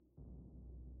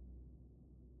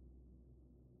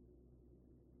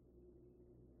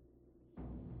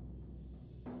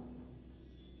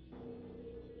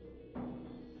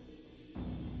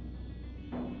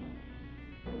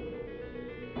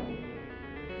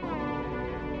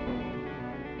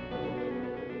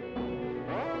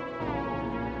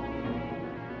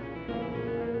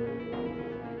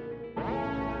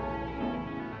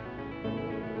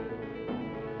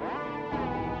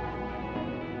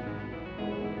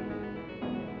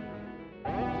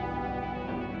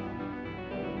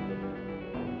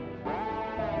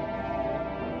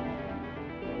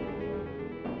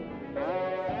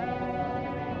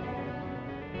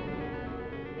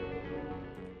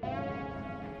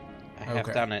I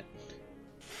have done it.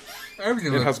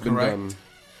 Everything It looks has been correct. done.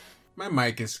 My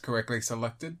mic is correctly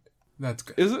selected. That's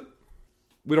good. Is it?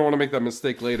 We don't want to make that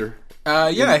mistake later.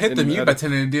 I hit the in mute edit.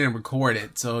 button and it didn't record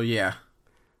it, so yeah.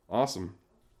 Awesome.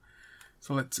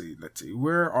 So let's see.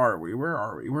 Where are we?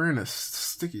 We're in a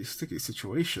sticky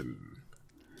situation.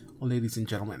 Ladies and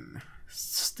gentlemen.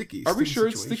 Sticky Are we sure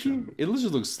it's situation. sticky? It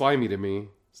just looks slimy to me.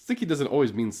 Sticky doesn't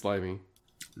always mean slimy.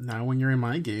 Now when you're in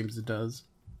my games, it does.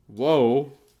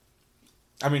 Whoa.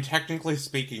 I mean, technically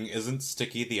speaking, isn't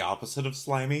sticky the opposite of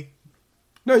slimy?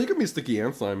 No, you can be sticky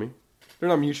and slimy. They're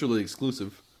not mutually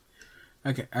exclusive.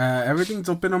 Okay, everything's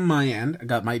open on my end. I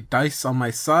got my dice on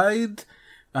my side.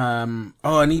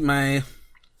 I need my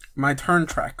turn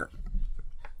tracker.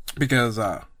 Because,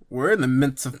 we're in the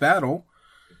midst of battle.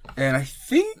 And I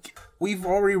think we've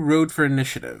already rode for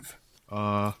initiative.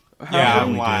 Yeah,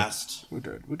 I'm last. We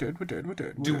did.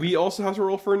 Do we also have to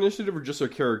roll for initiative or just our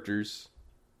characters?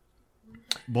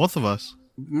 Both of us.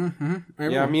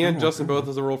 Yeah, me and Justin both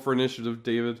has a roll for initiative,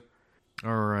 David.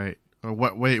 All right.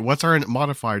 What's our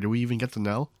modifier? Do we even get to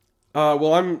know?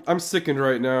 Well, I'm sickened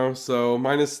right now, so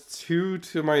 -2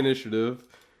 to my initiative.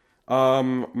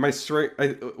 My strength.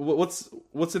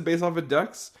 What's it based off of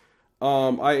Dex?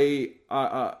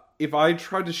 If I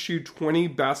tried to shoot 20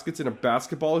 baskets in a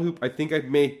basketball hoop, I think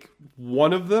I'd make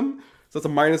one of them. So that's a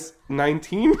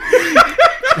 -19.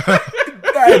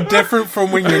 Different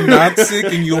from when you're not sick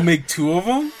and you'll make two of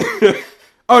them?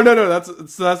 Oh no, that's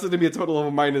going to be a total of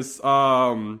a minus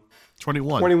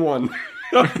 21. 21.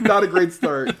 Not a great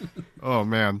start. Oh,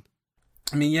 man.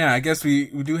 I mean, yeah, I guess we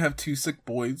do have two sick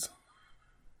boys.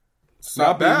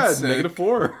 Not bad. Sick.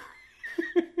 -4.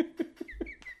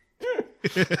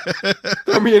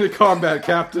 Throw me into combat,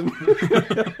 Captain.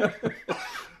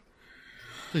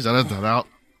 Please edit that out.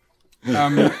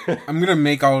 I'm gonna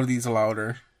make all of these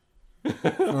louder.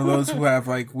 For those who have,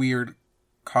 like, weird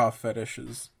cough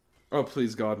fetishes. Oh,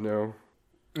 please, God, no.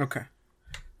 Okay.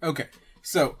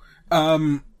 So,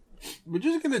 we're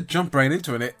just gonna jump right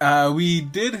into it. We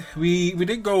did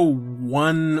go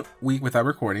 1 week without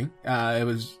recording. It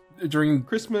was during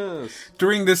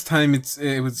this time.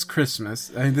 It was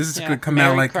Christmas. I mean, this is gonna come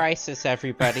Merry out like crisis,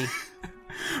 everybody.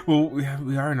 well, we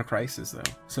are in a crisis though.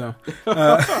 So,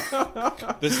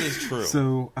 This is true.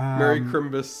 so Merry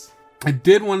Crimbus. I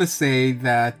did want to say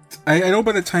that I know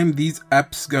by the time these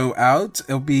eps go out,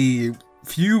 it'll be a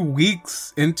few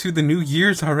weeks into the new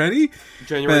year's already.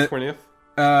 January But-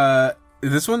 20th.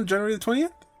 Is this one January the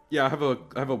 20th? Yeah, I have a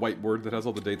whiteboard that has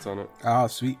all the dates on it. Oh,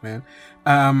 sweet, man.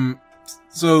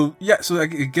 So I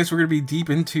guess we're gonna be deep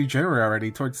into January already,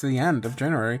 towards the end of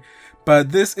January.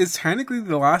 But this is technically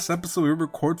the last episode we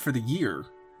record for the year,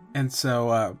 and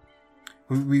so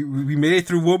we made it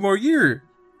through one more year,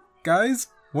 guys.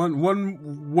 One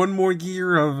more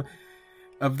year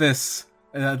of this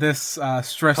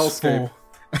stressful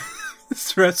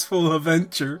stressful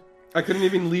adventure. I couldn't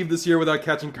even leave this year without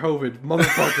catching COVID,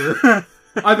 motherfucker.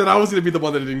 I thought I was gonna be the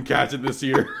one that didn't catch it this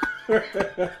year.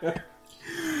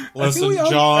 Listen, we all-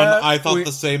 John, I thought wait.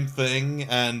 the same thing,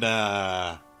 and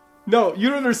No, you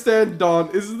don't understand, Don.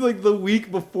 This is like the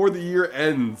week before the year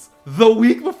ends. The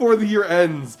week before the year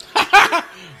ends.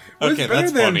 It's okay, better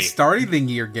that's than funny. starting the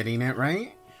year getting it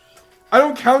right. I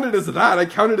don't count it as that. I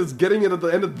count it as getting it at the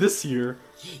end of this year.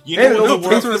 You And know it'll what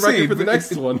the take world, the record for the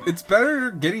next one. It's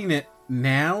better getting it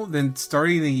now than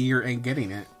starting the year and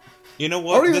getting it. you know I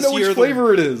what? don't even know which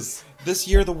flavor it is. This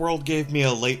year, the world gave me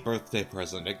a late birthday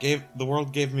present. The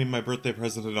world gave me my birthday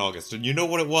present in August, and you know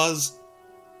what it was?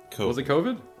 COVID. Was it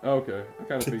COVID? Oh, okay. I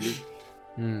kind of figured.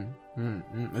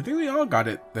 I think we all got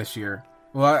it this year.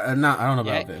 Well, I don't know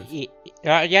about this.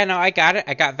 No, I got it.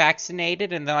 I got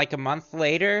vaccinated, and then like a month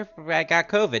later, I got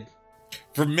COVID.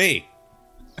 From me.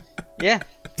 Yeah.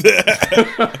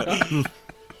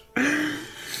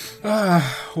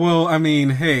 Well, I mean,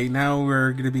 hey, now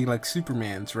we're gonna be like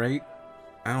Supermans, right?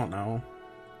 I don't know.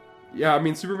 Yeah, I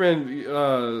mean, Superman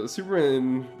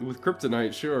with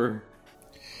kryptonite, sure.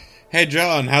 Hey,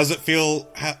 John, how's it feel?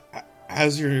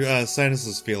 How's your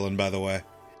sinuses feeling, by the way?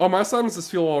 Oh, my sinuses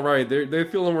feel all right. They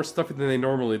feel a little more stuffy than they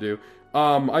normally do.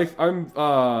 I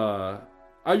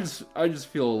just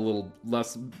feel a little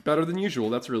less better than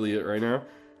usual. That's really it right now.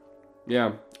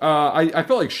 Yeah. I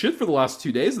felt like shit for the last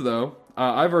 2 days though.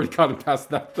 I've already gotten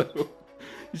past that though.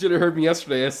 You should have heard me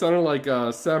yesterday. I sounded like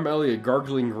Sam Elliott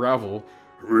gargling gravel.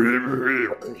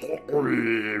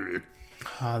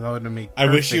 That would make. I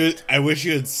wish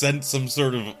you had sent some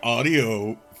sort of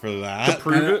audio for that. To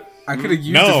prove it. I could have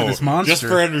used it for this monster. just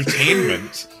for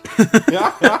entertainment.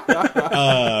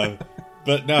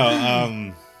 But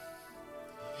no,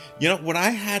 you know, when I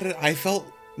had it, I felt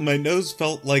My nose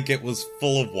felt like it was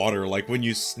full of water, like when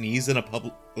you sneeze in a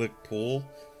public pool.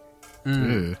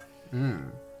 Ew.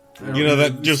 You know,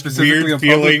 that just Specifically weird a public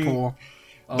feeling, pool.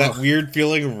 that weird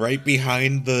feeling right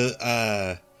behind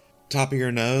the top of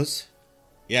your nose.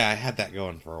 Yeah, I had that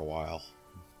going for a while.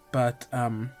 But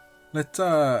let's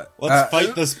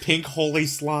fight this pink holy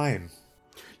slime.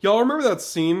 Y'all remember that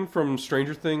scene from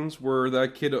Stranger Things where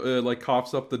that kid like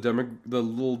coughs up the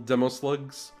little demo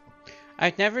slugs?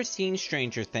 I've never seen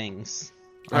Stranger Things.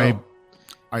 I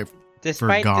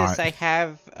Despite forgot. this, I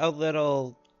have a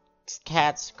little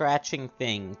cat scratching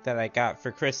thing that I got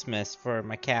for Christmas for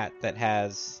my cat that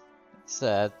has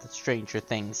the Stranger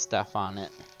Things stuff on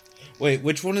it. Wait,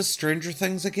 which one is Stranger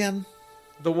Things again?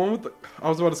 The one with I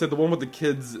was about to say the one with the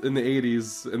kids in the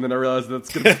 80s, and then I realized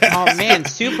that's gonna. Oh man,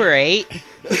 Super 8.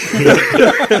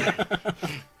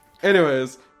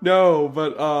 Anyways, no,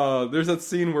 but there's that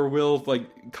scene where Will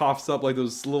like coughs up like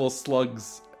those little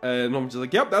slugs, and I'm just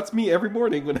like, yep, that's me every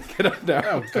morning when I get up now.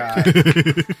 Oh god.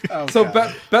 Oh, So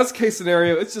God. best case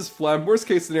scenario, it's just phlegm. Worst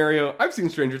case scenario, I've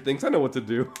seen Stranger Things. I know what to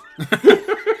do.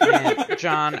 Man,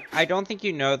 John, I don't think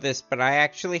you know this, but I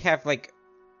actually have like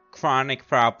chronic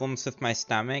problems with my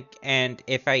stomach, and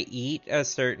if I eat a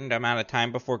certain amount of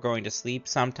time before going to sleep,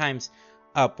 sometimes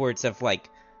upwards of like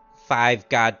 5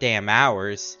 goddamn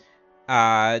hours,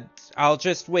 I'll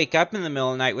just wake up in the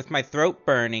middle of the night with my throat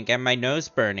burning and my nose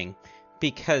burning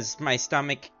because my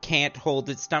stomach can't hold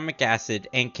its stomach acid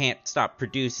and can't stop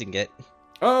producing it.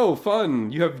 Oh,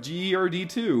 fun! You have GERD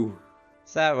too.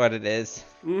 Is that what it is?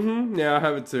 Mm-hmm. Yeah, I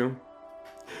have it too.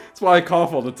 That's why I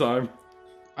cough all the time.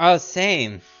 Oh,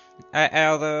 same.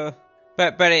 Although,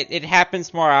 but it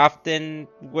happens more often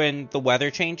when the weather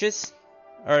changes,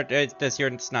 or does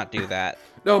yours not do that?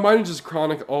 No, mine is just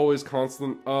chronic, always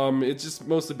constant. It's just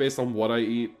mostly based on what I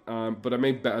eat. But I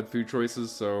make bad food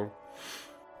choices, so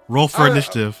Roll for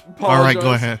initiative. apologize. All right,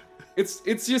 go ahead.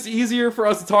 it's just easier for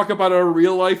us to talk about our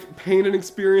real life pain and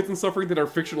experience and suffering than our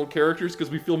fictional characters because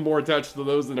we feel more attached to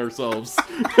those than ourselves.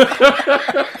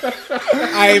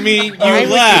 I mean, Why you would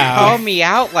you call laugh. me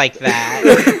out like that?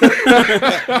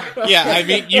 Yeah, I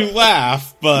mean, you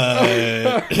laugh,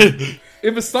 but...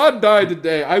 If Assad died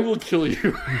today, I will kill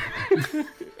you,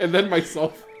 and then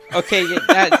myself. Okay,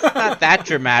 that's not that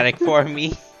dramatic for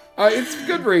me. It's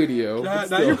good radio. Now,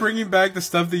 but now still. you're bringing back the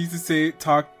stuff they used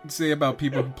to say about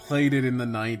people who played it in the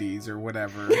 90s or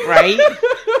whatever. Right?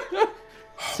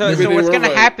 So Maybe they what's were going to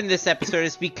right. happen this episode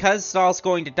is because Saul's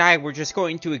going to die, we're just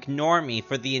going to ignore me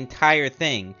for the entire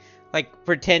thing. Like,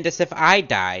 pretend as if I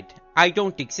died. I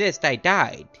don't exist, I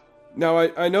died. Now,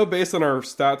 I know based on our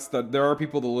stats that there are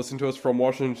people that listen to us from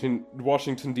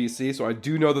Washington D.C., so I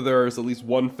do know that there is at least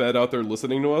one Fed out there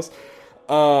listening to us.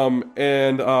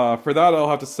 And for that, I'll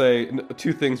have to say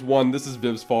two things. One, this is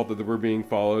Viv's fault that we're being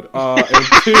followed. And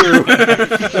two...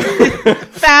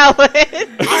 Valid!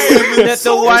 That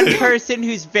the one person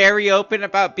who's very open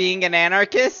about being an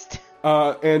anarchist?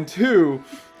 and two,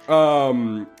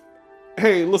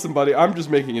 hey, listen, buddy, I'm just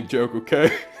making a joke,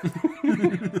 okay?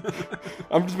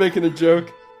 I'm just making a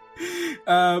joke.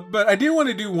 But I do want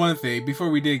to do one thing before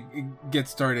we did get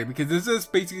started, because this is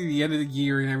basically the end of the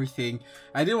year and everything.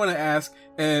 I did want to ask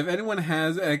if anyone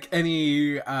has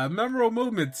any memorable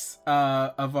moments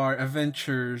of our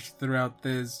adventures throughout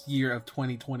this year of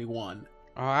 2021.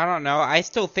 Oh, I don't know. I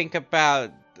still think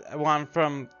about one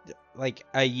from, like,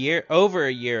 over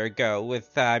a year ago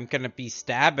with I'm gonna be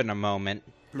stabbed in a moment.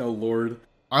 No, Lord.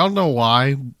 I don't know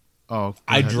why. Oh, go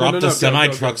I ahead. dropped No, a go,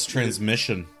 semi-truck's go.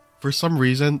 transmission. For some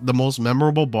reason, the most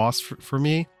memorable boss for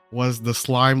me was the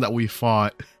slime that we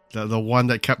fought. The one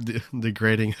that kept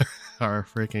degrading our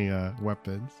freaking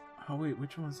weapons. Oh wait,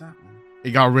 which one was that one?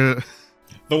 It got rid of...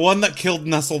 The one that killed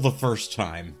Nestle the first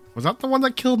time. Was that the one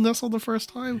that killed Nestle the first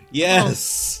time?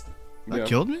 Yes. That Yeah.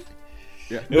 killed me?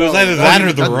 Yeah. It was No, either that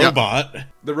or the yeah. robot.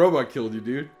 the robot killed you,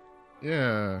 dude.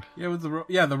 Yeah. Yeah, it was the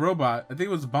robot. I think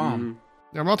it was the bomb.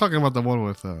 Yeah, I'm not talking about the one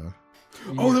with...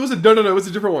 Oh, there was no. It was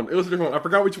a different one. It was a different one. I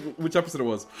forgot which episode it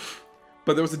was,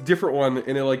 but there was a different one,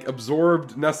 and it like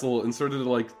absorbed Nestle and started to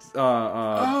like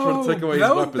try to take away his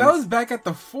weapons. That was back at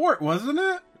the fort, wasn't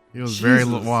it? It was Jesus. very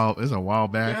while. It was a while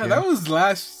back. Yeah, that was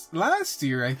last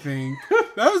year, I think.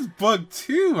 That was bug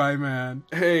 2, my man.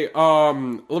 Hey,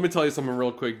 let me tell you something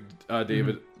real quick,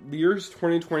 David. The years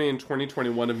 2020 and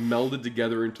 2021 have melded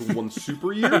together into one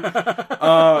super year.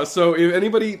 So if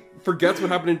anybody forgets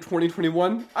what happened in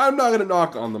 2021, I'm not gonna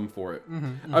knock on them for it.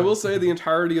 I will say the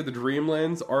entirety of the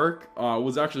Dreamlands arc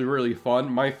was actually really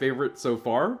fun. My favorite so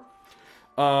far.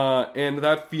 And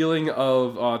that feeling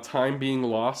of time being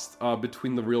lost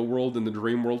between the real world and the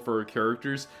dream world for our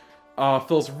characters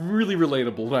feels really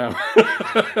relatable now.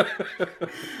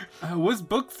 Was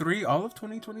book 3 all of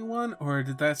 2021, or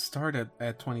did that start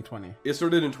at 2020? It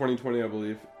started in 2020, I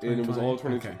believe, and it was all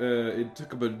 20. Okay. It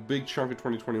took up a big chunk of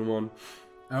 2021.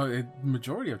 Oh,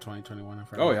 majority of 2021.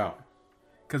 If I Oh remember. yeah.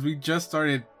 Because we just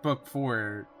started book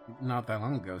 4 not that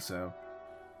long ago, so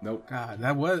Nope. God,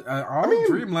 that was all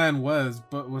Dreamland was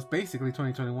basically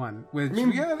 2021, which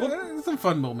we had some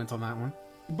fun moments on that one.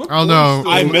 Book Oh, 4 no.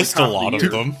 still I like missed a half the lot of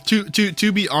year. them.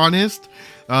 To be honest,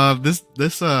 this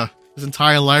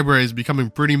entire library is becoming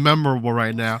pretty memorable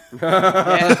right now.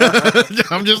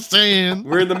 I'm just saying.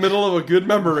 We're in the middle of a good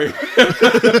memory.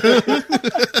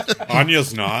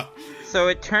 Anya's not. So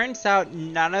it turns out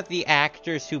none of the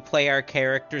actors who play our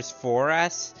characters for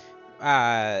us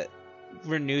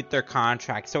renewed their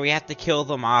contract, so we have to kill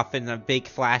them off in a big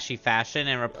flashy fashion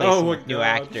and replace them my with new God.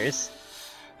 actors.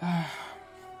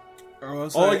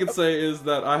 All I can say is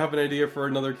that I have an idea for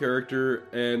another character,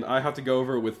 and I have to go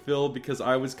over it with Phil because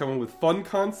I was coming with fun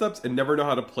concepts and never know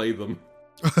how to play them.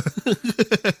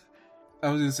 I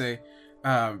was gonna say,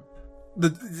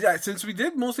 since we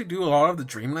did mostly do a lot of the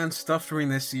Dreamland stuff during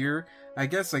this year, I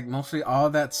guess like mostly all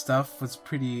that stuff was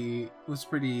pretty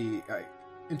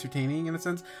entertaining in a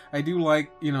sense. I do like,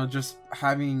 just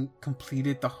having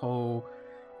completed the whole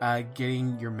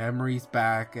getting your memories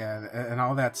back and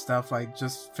all that stuff, like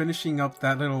just finishing up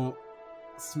that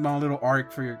small little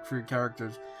arc for your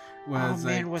characters was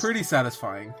pretty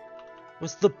satisfying.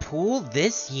 Was the pool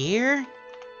this year?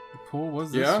 The pool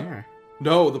was this Yeah? year.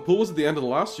 No, the pool was at the end of the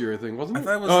last year, I think, wasn't it? I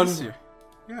thought it was this year.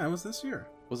 Yeah, it was this year.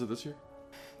 Was it this year?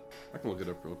 I can look it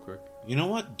up real quick. You know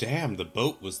what? Damn, the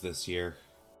boat was this year.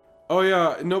 Oh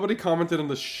yeah, nobody commented on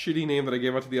the shitty name that I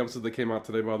gave out to the episode that came out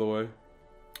today, by the way.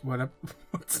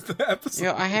 What's the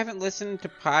episode? I haven't listened to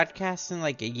podcasts in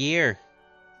like a year.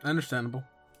 Understandable.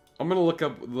 I'm gonna look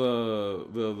up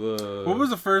the. What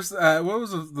was the first? What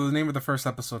was the name of the first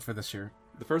episode for this year?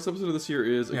 The first episode of this year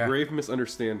is A Grave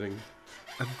Misunderstanding.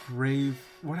 A grave.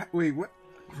 What? Wait, what?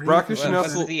 Brackish What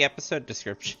Nestle. was the episode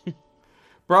description?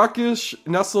 Brackish,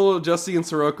 Nestle, Jesse, and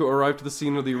Sirocco arrived to the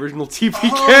scene of the original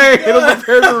TPK and are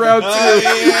prepared for round 2.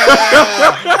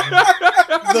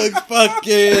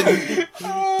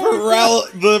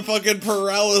 The fucking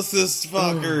paralysis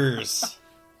fuckers.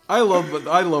 I love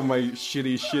my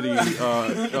shitty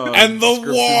And the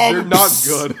descriptions. They're not womps.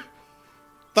 good.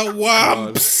 The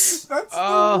womps. That's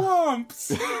the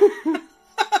Wumps.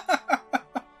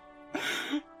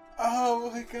 Oh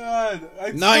my god!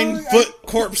 9-foot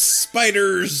corpse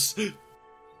spiders.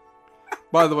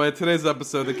 By the way, today's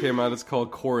episode that came out is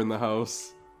called Core in the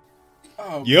House.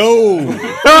 Oh, Yo.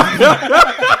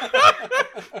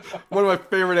 One of my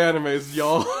favorite animes,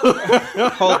 y'all.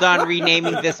 Hold on,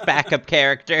 renaming this backup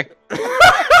character.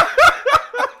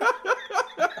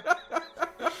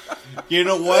 You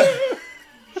know what?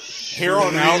 Here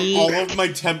on out, all of my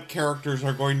temp characters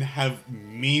are going to have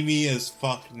Mimi as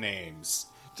fuck names.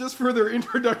 Just for their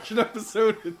introduction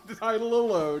episode title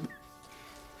alone.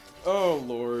 Oh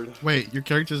lord. Wait, your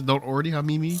characters don't already have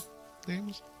Mimi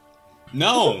names?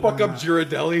 No. Fuck up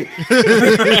Ghirardelli.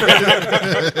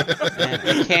 Man,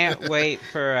 I can't wait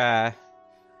for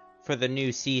the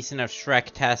new season of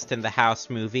Shrek Test in the House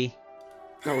movie.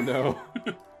 Oh no.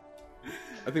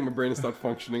 I think my brain has stopped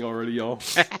functioning already, y'all.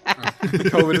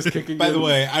 COVID is kicking By in. the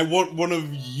way, I want one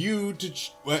of you to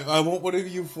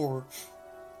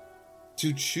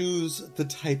to choose the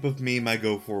type of meme I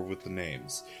go for with the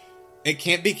names. It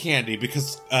can't be candy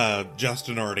because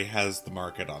Justin already has the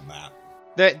market on that.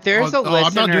 There's a listener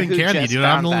I'm not doing who candy, just dude.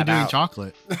 found I'm only that doing out.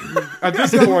 chocolate. At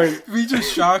this point, we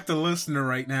just shocked the listener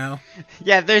right now.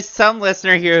 Yeah, there's some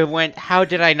listener here who went, "How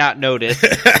did I not notice?"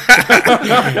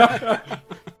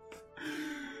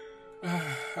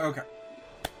 Okay.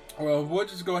 Well, we'll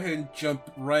just go ahead and jump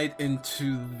right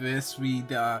into this.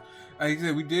 Like I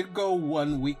said, we did go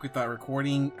 1 week without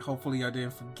recording. Hopefully, I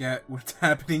didn't forget what's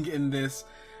happening in this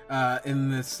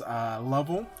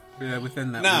level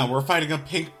within that. Nah, week. we're fighting a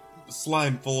pink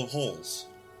slime full of holes.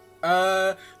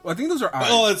 Well, I think those are eyes.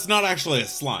 Well, it's not actually a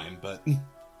slime, but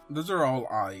Those are all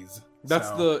eyes. that's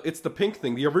so. it's the pink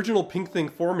thing, the original pink thing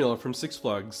formula from Six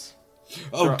Flags.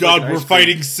 oh Like god, ice we're cream.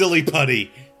 fighting Silly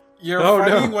Putty. You're Oh,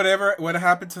 fighting no. what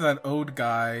happened to that old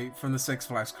guy from the Six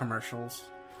Flags commercials.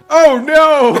 Oh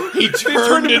no! He They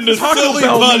turned into Taco Silly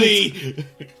Bell Putty.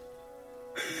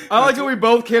 I like that we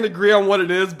both can't agree on what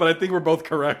it is, but I think we're both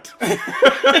correct.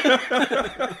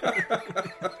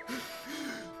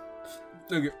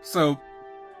 Okay, so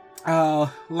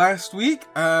last week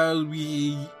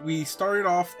we started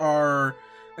off our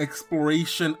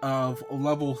exploration of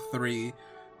level 3.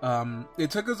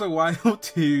 It took us a while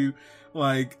to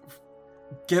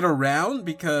get around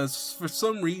because for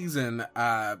some reason,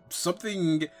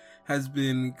 something has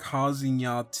been causing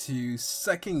y'all to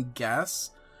second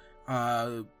guess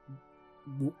the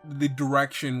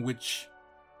direction which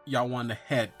y'all want to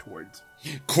head towards.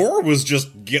 Cora was just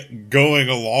going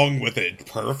along with it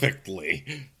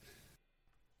perfectly.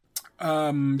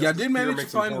 I did manage to make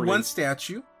some find hoarding. one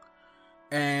statue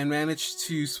and managed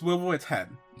to swivel its head.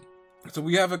 So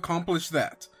we have accomplished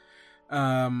that.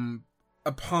 After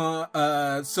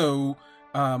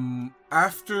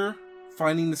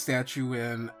finding the statue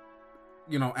and,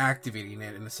 activating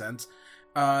it in a sense,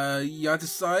 y'all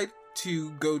decide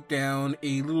to go down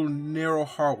a little narrow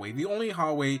hallway. The only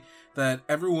hallway that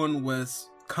everyone was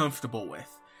comfortable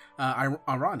with.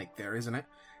 Ironic there, isn't it?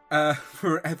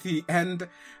 For at the end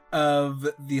of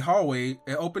the hallway,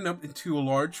 it opened up into a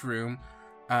large room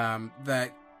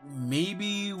that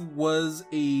maybe was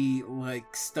a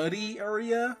study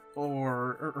area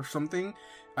or something,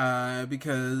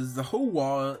 because the whole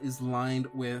wall is lined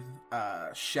with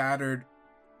shattered,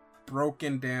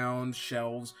 broken down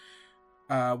shelves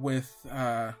with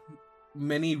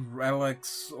many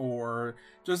relics or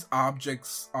just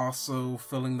objects also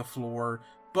filling the floor.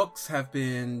 Books have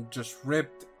been just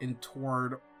ripped and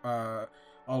torn all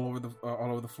over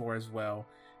the floor as well,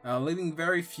 leaving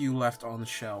very few left on the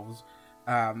shelves.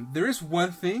 There is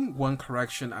one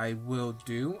correction I will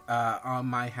do on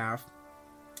my half,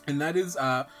 and that is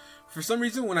for some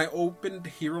reason when I opened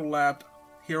Hero Lab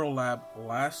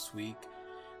last week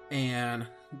and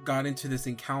got into this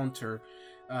encounter,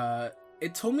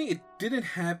 it told me it didn't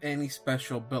have any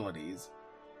special abilities.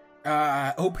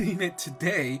 Opening it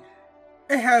today,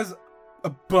 it has a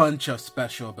bunch of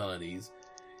special abilities.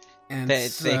 And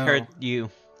They heard you.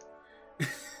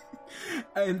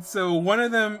 And so one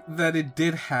of them that it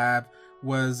did have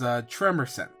was Tremor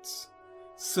Sense.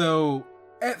 So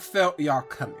it felt y'all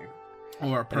coming.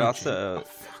 Or But approaching. also...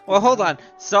 Well, hold on.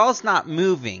 Saul's not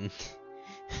moving.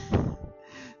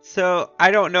 So,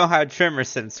 I don't know how Tremor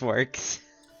Sense works.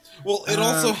 Well, it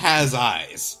also has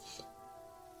eyes.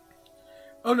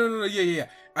 Oh, no, yeah.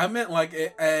 I meant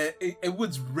it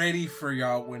was ready for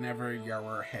y'all whenever y'all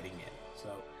were heading in.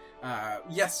 So,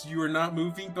 yes, you are not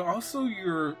moving, but also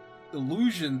your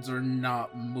illusions are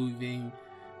not moving.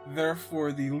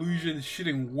 Therefore, the illusions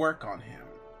shouldn't work on him.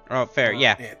 Oh, fair, Or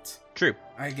yeah. It, True.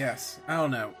 I guess. I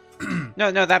don't know.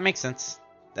 No, that makes sense.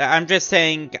 I'm just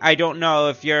saying, I don't know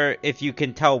if you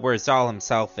can tell where Zal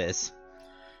himself is.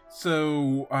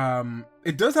 So,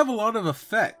 it does have a lot of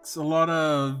effects, a lot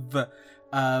of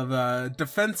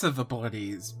defensive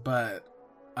abilities, but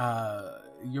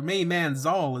your main man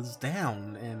Zal is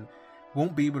down and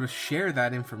won't be able to share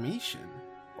that information.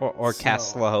 Or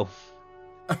cast slow.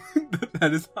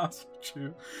 That is also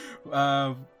true.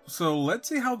 So let's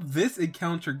see how this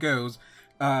encounter goes.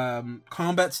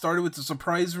 Combat started with the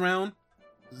surprise round.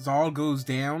 Zal goes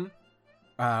down.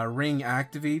 Ring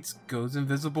activates, goes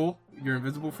invisible. You're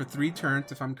invisible for 3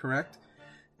 turns, if I'm correct.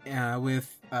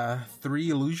 With 3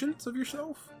 illusions of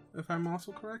yourself, if I'm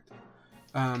also correct.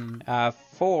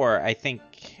 4, I think.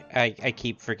 I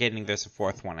keep forgetting there's a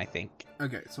 4th one, I think.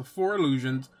 Okay, so 4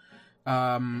 illusions.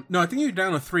 No, I think you're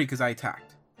down to 3 because I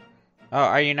attacked. Oh,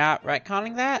 are you not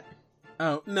retconning that?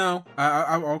 Oh, no.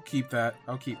 I'll keep that.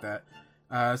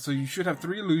 So you should have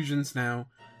 3 illusions now.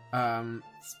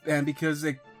 And because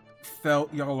it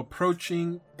felt y'all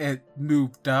approaching, it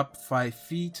moved up 5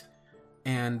 feet.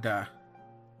 And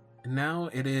now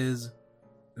it is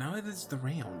the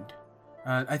round.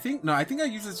 I think I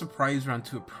used a surprise round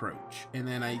to approach, and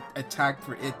then I attacked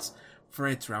for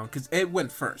its round because it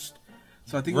went first.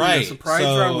 So I think the surprise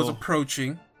round was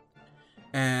approaching,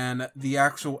 and the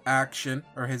actual action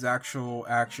or his actual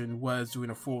action was doing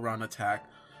a full round attack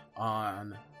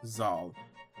on Zal.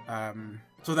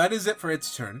 So that is it for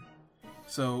its turn.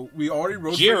 So we already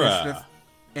rolled for initiative,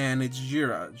 and it's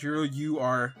Jira. Jira, you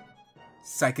are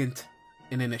second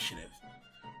in initiative.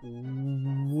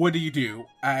 What do you do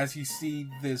as you see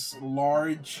this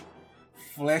large,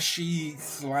 fleshy,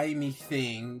 slimy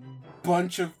thing,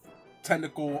 bunch of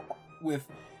tentacle with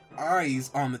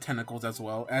eyes on the tentacles as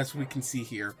well, as we can see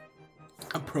here,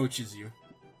 approaches you?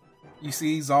 You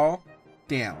see Zal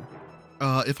down.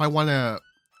 If I want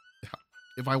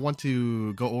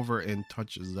to go over and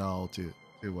touch Zal to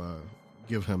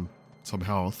give him some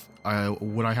health,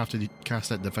 would I have to cast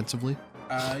that defensively?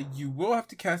 You will have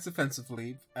to cast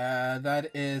defensively.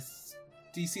 That is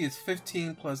DC is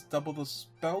 15 plus double the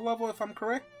spell level, if I'm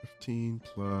correct. 15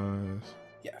 plus.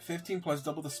 Yeah, 15 plus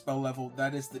double the spell level.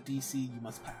 That is the DC you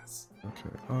must pass. Okay.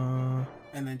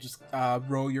 And then just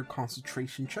roll your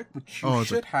concentration check, which you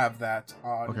should have that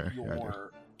on Okay,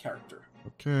 your character.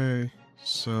 Okay.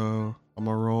 So I'm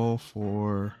gonna roll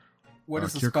for. What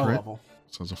is the cure spell crit. level?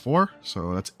 So it's a 4.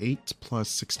 So that's 8 plus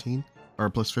 16 or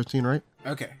plus 15, right?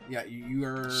 Okay, yeah, you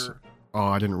are. Oh,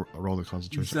 I didn't roll the You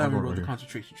concentration. still I'll haven't go rolled over the here.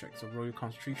 concentration check, so roll your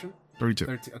concentration. 32.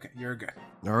 13. Okay, you're good.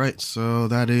 All right, so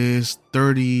that is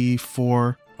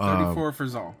 34. 34 for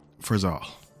Zal. For Zal.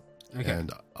 Okay.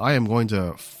 And I am going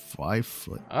to 5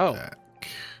 foot Oh. back.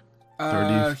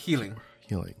 30 Healing.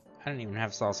 Healing. I don't even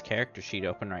have Saul's character sheet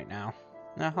open right now.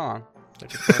 No, hold on.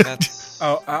 34, that's...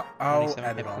 Oh, I'll 27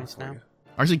 add hit it on points for now. you.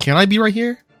 Actually, can I be right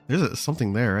here? There's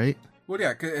something there, right? Well,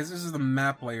 yeah, because this is the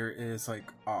map layer is like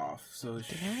off, so it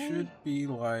Did I? should be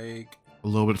like A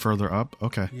little bit further up.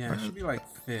 Okay. yeah, it should be like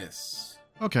this.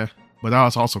 Okay. But that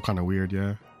was also kind of weird,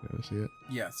 yeah. Yeah, see it?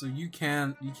 Yeah, so you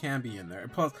can be in there.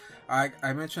 Plus, I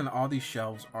mentioned all these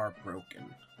shelves are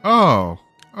broken. Oh.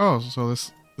 Oh, so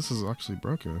this is actually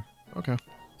broken. Okay.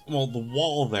 Well, the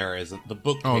wall there isn't. The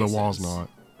bookcase Oh, the wall's is. not.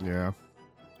 Yeah.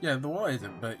 Yeah, the wall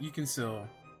isn't, but you can still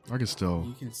I can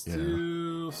still.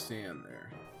 stand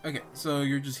there. Okay, so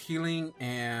you're just healing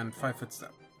and 5 foot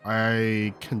step.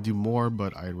 I can do more,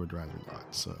 but I would rather not.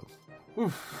 So.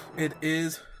 Oof. It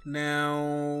is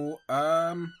now.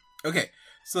 Okay,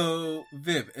 so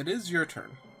Viv, it is your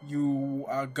turn. You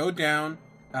go down.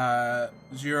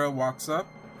 Zero walks up.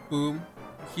 Boom,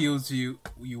 heals you.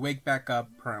 You wake back up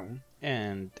prone.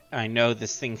 And I know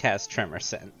this thing has tremor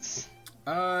sense.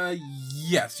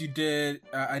 Yes, you did.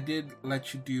 I did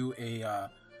let you do a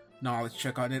knowledge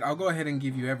check on it. I'll go ahead and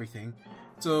give you everything.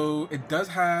 So it does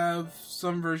have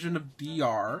some version of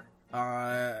DR.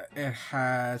 It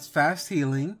has fast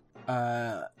healing.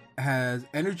 Has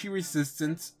energy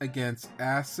resistance against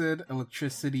acid,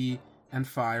 electricity, and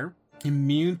fire.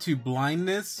 Immune to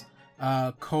blindness,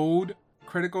 cold,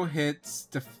 critical hits,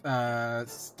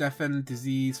 deafen,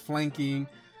 disease, flanking,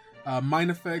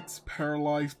 mind effects,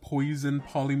 paralyze, poison,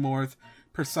 polymorph,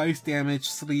 precise damage,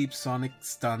 sleep, sonic,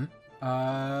 stun.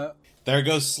 There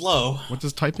goes slow. What's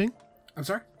its typing? I'm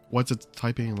sorry? What's its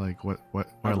typing? Like, what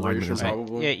alignment Aberration, is it?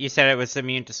 probably. Yeah, you said it was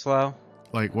immune to slow?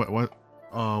 Like,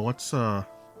 what's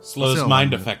Slow's the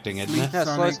mind alignment? affecting, isn't Sleep. it? No,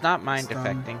 Sonic, slow's not mind stun.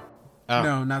 affecting. Oh.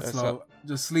 No, not That's slow.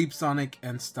 Just sleep, sonic,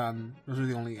 and stun. Those are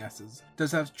the only S's.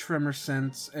 Does have tremor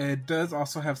sense. It does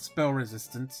also have spell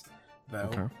resistance, though.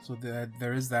 Okay. So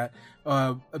there is that.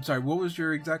 I'm sorry. What was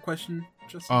your exact question,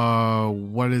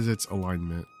 Justin? What is its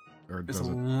alignment? Or Its does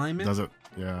it? alignment. Does it?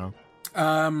 Yeah.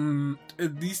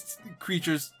 These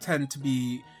creatures tend to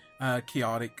be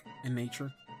chaotic in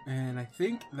nature, and I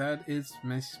think that is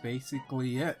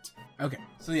basically it. Okay,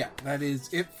 so yeah, that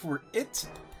is it for it.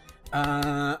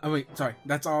 Oh wait, sorry,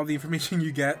 that's all the information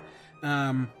you get.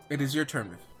 It is your turn,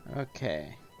 Viv.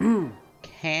 Okay.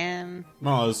 Can...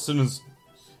 Well, as soon as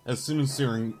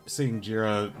seeing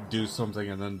Jira do something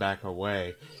and then back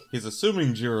away, he's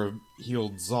assuming Jira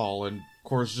healed Zal, and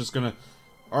Kor's just gonna,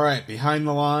 alright, behind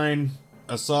the line,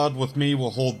 Assad with me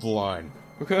will hold the line.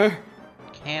 Okay.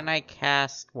 Can I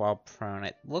cast while prone?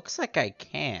 It looks like I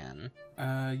can.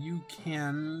 You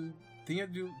can.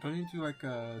 Don't you do like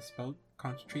a spell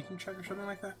concentration check or something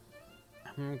like that?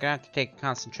 I'm gonna have to take a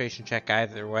concentration check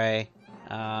either way.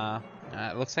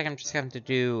 It looks like I'm just going to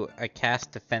do a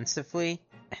cast defensively.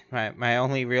 My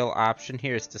only real option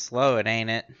here is to slow it, ain't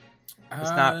it? It's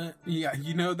not... Yeah,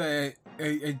 you know that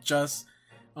it just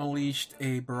unleashed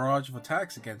a barrage of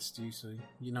attacks against you, so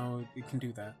you know it can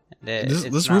do that.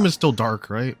 This room is still dark,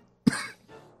 right?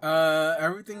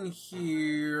 Everything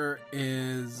here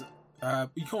is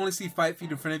you can only see 5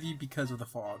 feet in front of you because of the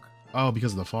fog. Oh,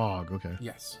 because of the fog. Okay.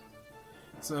 Yes.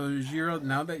 So Jiro,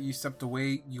 now that you stepped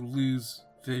away, you lose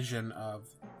vision of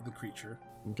the creature.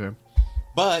 Okay.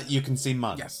 But you can see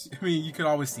Mun. Yes, I mean you could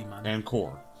always see Mun. And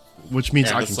Kor. Which means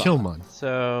And I the can sun. kill Mun.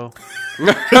 So,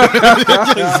 Please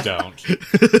don't.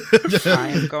 I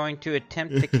am going to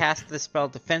attempt to cast the spell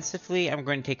defensively. I'm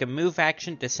going to take a move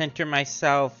action to center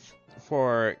myself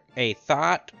for a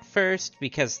thought first,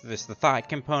 because there's the thought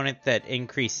component that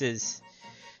increases...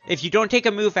 If you don't take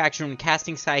a move action when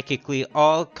casting psychically,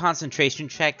 all concentration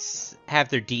checks have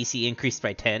their DC increased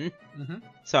by 10. Mm-hmm.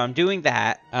 So I'm doing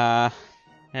that.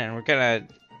 And we're gonna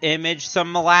image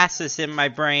some molasses in my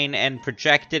brain and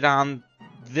project it on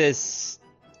this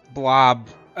blob.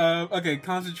 Okay,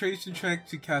 concentration check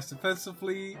to cast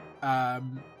defensively.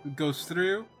 Goes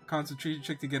through. Concentration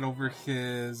check to get over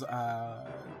his That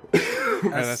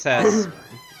says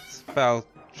spell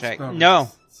check. spell No,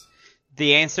 resistance.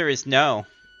 the answer is no.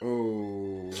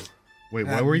 Oh. Wait,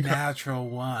 That why were you? natural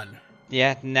one?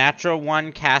 Yeah, natural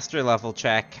 1 caster level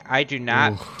check. I do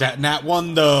not, Ooh, That nat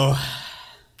one, though.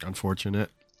 unfortunate.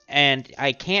 and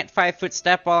I can't 5 foot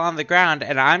step while on the ground,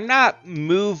 and I'm not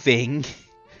moving.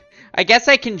 I guess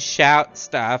I can shout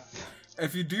stuff.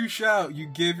 If you do shout, you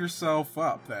give yourself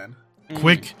up then.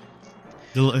 Quick.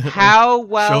 How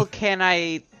well Show- can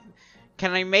I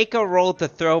make a roll to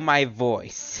throw my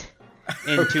voice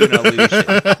into an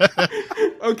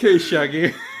illusion? Okay,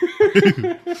 Shaggy.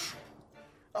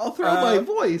 I'll throw my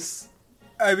voice.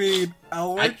 I mean,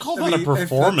 I'd call that a if that's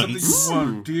performance. something you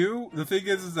want to do, the thing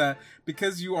is that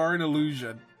because you are an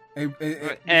illusion, because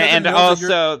it And knows that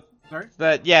you're- also sorry,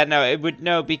 that it would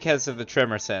know because of the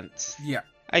tremor sense. yeah.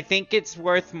 I think it's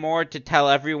worth more to tell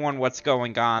everyone what's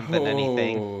going on than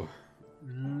anything. Oh.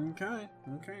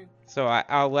 Okay. So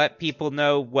I'll let people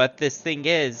know what this thing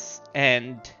is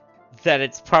and that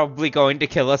it's probably going to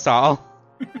kill us all.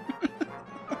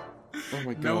 Oh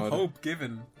my No god. hope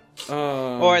given.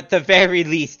 Or at the very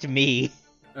least me.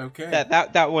 Okay.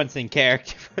 That one's in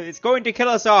character. It's going to kill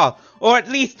us all. Or at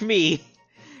least me.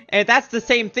 And that's the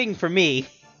same thing for me.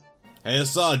 Hey,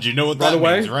 Assad, you know what Run that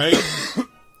away? means, right?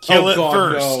 Kill it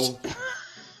first.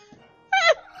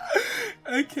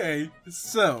 Okay,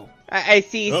 so I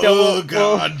see, so Oh, we'll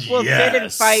God, sit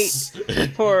and fight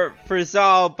for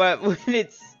Zal, but when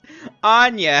it's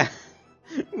Anya,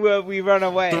 well, we run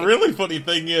away. The really funny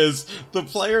thing is, the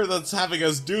player that's having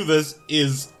us do this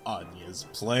is Anya's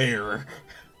player.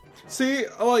 See,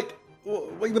 like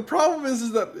the problem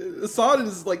is that Assad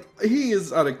is like, he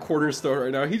is at a cornerstone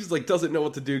right now. He just like doesn't know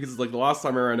what to do because it's like the last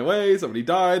time I ran away, somebody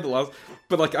died.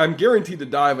 But like I'm guaranteed to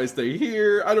die if I stay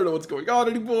here. I don't know what's going on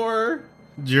anymore.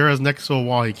 Jira's next to a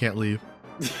wall. He can't leave.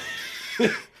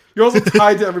 You're also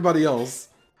tied to everybody else.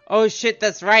 Oh shit,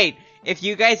 that's right. If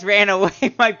you guys ran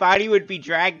away, my body would be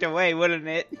dragged away, wouldn't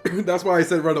it? That's why I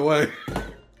said run away.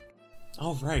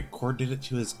 Oh, right, Cord did it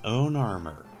to his own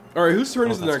armor. All right, whose turn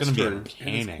Oh, is the that's next gonna turn? be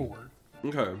entertaining. Cord.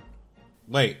 Okay.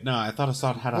 Wait, no, I thought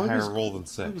Assad had a What higher was- roll than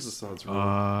What was 6. Assad's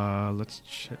roll? Let's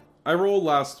check. I rolled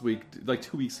last week, like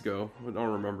 2 weeks ago. I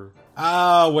don't remember.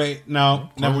 Wait, no,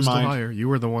 never was still mind. higher. You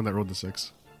were the one that rolled the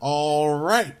 6.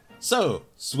 Alright, so,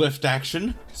 swift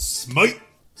action, smite,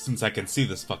 since I can see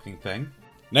this fucking thing.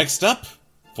 Next up,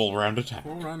 full round attack.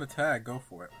 Full round attack, go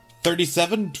for it.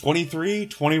 37, 23,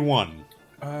 21.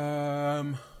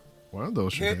 One of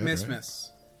those should Hit, hit, miss, right?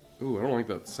 miss. Ooh, I don't like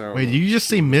that sound. Wait, did you just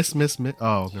say miss?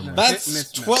 Oh, never mind. That's Hit,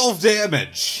 miss, miss. 12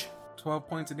 damage. 12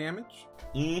 points of damage.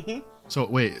 Mm-hmm. So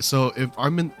wait, so if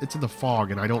it's in the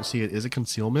fog and I don't see it, is it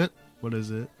concealment? What is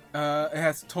it? It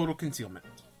has total concealment.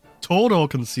 Total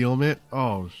concealment?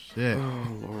 Oh shit. Oh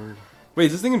lord. Wait,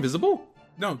 is this thing invisible?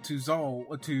 No, to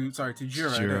Jira.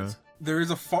 Jira. It is. There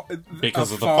is a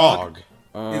Because of the fog.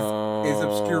 Is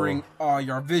obscuring all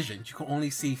your vision. You can only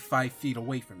see 5 feet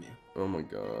away from you. Oh my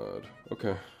god.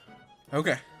 Okay.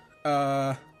 Okay.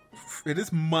 It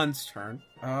is Mun's turn.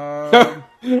 Well,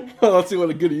 let's see what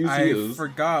a good use I he is.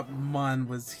 forgot Mun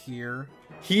was here.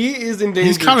 He is in danger.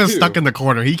 He's kind of too. stuck in the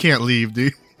corner. He can't leave,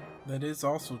 dude. That is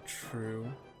also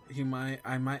true.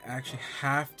 I might actually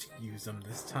have to use him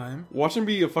this time. Watch him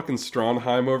be a fucking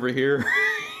Strongheim over here.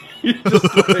 He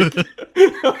just like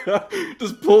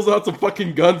just pulls out some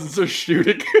fucking guns and starts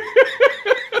shooting.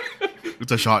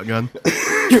 It's a shotgun.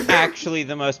 Actually,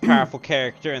 the most powerful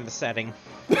character in the setting.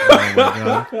 Oh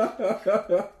my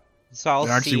god. Zal It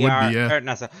actually CR, would be, yeah. or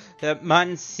not Zal, the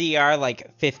Mun CR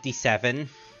like 57.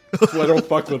 So I don't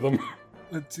fuck with him.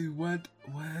 Let's see, what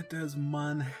does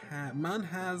Mun have? Mun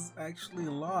has actually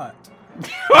a lot.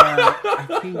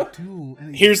 I can't do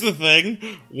anything. Here's the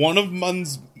thing. One of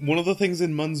the things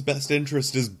in Mun's best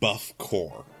interest is buff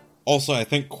Core. Also, I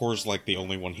think Core's like the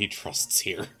only one he trusts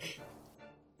here.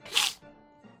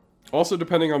 Also,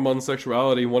 depending on Mun's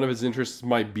sexuality, one of his interests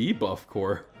might be buff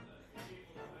core.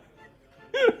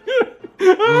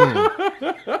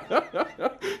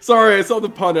 Sorry, I saw the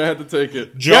pun. I had to take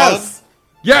it. John? Yes.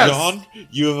 Yes. John,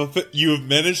 you have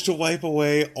managed to wipe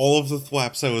away all of the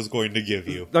thwaps I was going to give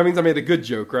you. That means I made a good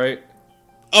joke, right?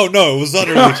 Oh no, it was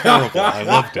utterly terrible. I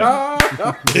loved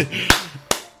it.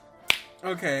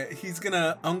 Okay, he's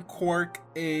gonna uncork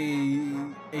a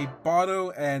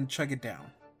bottle and chug it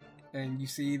down. And you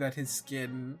see that his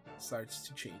skin starts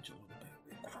to change a little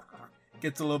bit.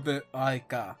 Gets a little bit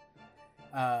like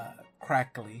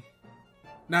crackly.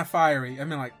 Not fiery, I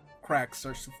mean like crack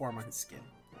starts to form on his skin.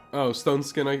 Oh, stone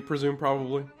skin, I presume,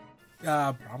 probably.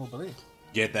 Probably.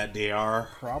 Get that DR.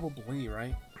 Probably,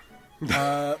 right?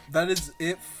 That is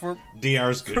it for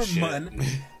DR's good shit.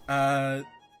 Mun.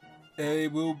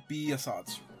 It will be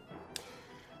Assad's turn.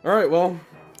 All right, well,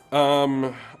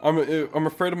 I'm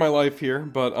afraid of my life here,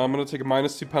 but I'm gonna take a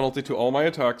 -2 penalty to all my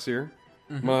attacks here.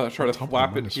 I'm gonna try to top of flap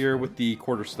it minus here four. with the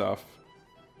quarterstaff.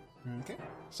 Okay.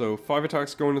 So 5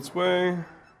 attacks going its way.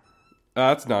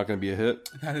 That's not gonna be a hit.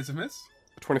 That is a miss.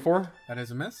 24, That is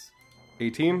a miss.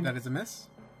 18? That is a miss.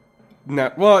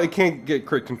 Well, it can't get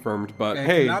crit confirmed, but It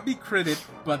hey. cannot be critted,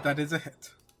 but that is a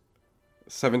hit.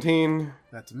 17,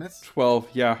 That's a miss. 12,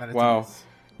 yeah, That is a wow. miss.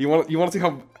 You want to see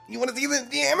how... You want to see the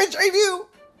damage I do?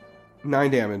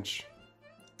 9 damage.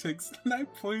 Takes 9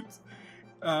 points.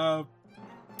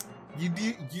 You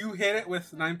hit it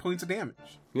with 9 points of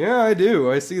damage. Yeah, I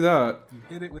do. I see that. You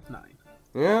hit it with 9.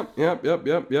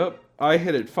 Yep. I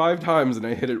hit it 5 times and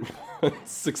I hit it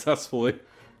once successfully.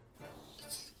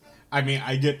 I mean,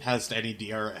 I get past any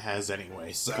DR it has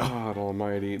anyway, so... God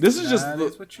almighty. This is just... That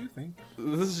is what you think.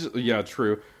 This is just, yeah,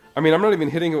 true. I mean, I'm not even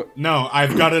hitting... No,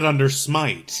 I've got it under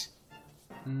Smite.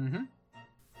 Mm-hmm.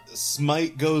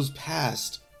 Smite goes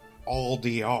past all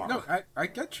DR. No, I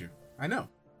get you. I know.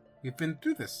 You've been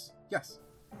through this. Yes.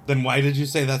 Then why did you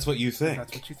say that's what you think?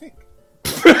 That's what you think.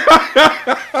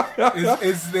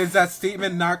 Is that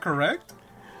statement not correct?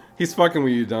 He's fucking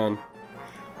with you, Don.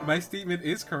 My statement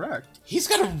is correct. He's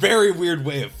got a very weird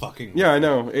way of fucking... Yeah, I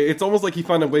know. It's almost like he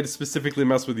found a way to specifically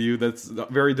mess with you that's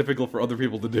very difficult for other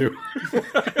people to do.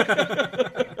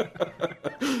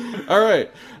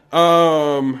 Alright.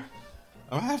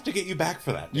 I'll have to get you back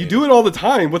for that. You Dave. do it all the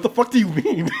time. What the fuck do you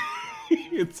mean?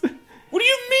 It's... What do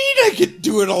you mean I can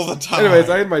do it all the time? Anyways,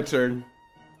 I had my turn.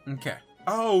 Okay.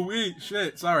 Oh wait,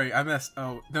 shit. Sorry, I messed.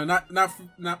 Oh no,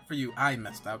 not for you. I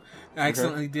messed up. I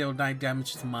accidentally dealt 9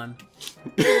 damage to Mun.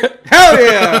 Hell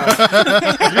yeah!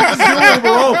 You're doing what we're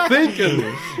all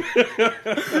thinking.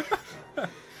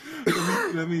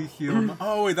 Let me heal him.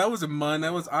 Oh wait, that was a Mun.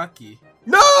 That was Aki.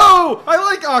 No! I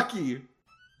like Aki!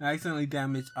 I accidentally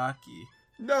damaged Aki.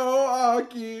 No,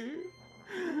 Aki!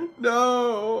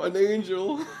 No, an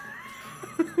angel.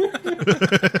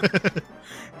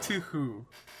 To who?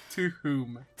 To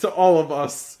whom? To all of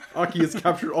us. Aki has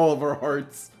captured all of our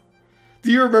hearts.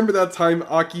 Do you remember that time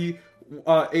Aki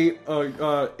ate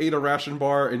a ration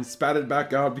bar and spat it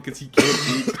back out because he can't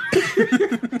eat?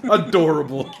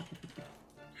 Adorable.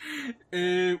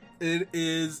 It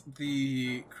is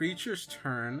the creature's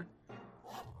turn.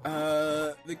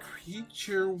 The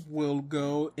creature will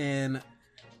go in.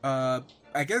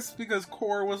 I guess because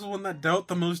Core was the one that dealt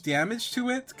the most damage to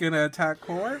it, it's gonna attack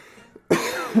Core.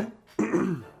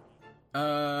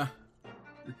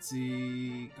 Let's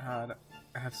see. God,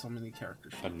 I have so many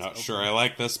characters. I'm not sure I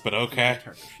like this, but okay.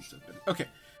 Character sheets open. Okay.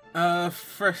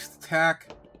 First attack.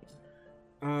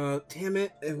 Damn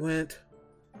it, it went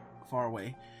far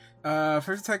away.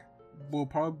 First attack will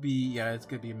probably be, it's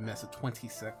gonna be a miss of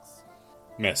 26.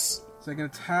 Miss. Second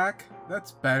attack,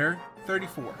 that's better.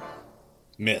 34.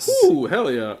 Miss. Ooh, hell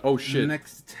yeah. Oh shit.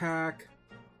 Next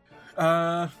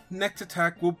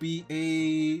attack will be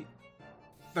a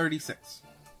 36.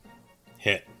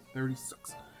 Hit.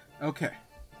 36. Okay.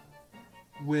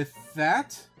 With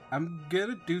that, I'm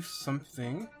gonna do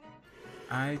something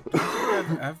I don't think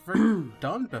I've ever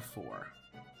done before.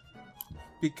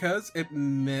 Because it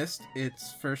missed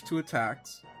its first 2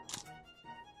 attacks,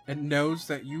 it knows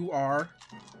that you are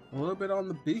a little bit on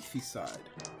the beefy side.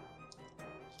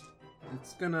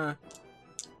 It's gonna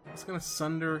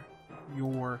sunder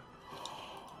your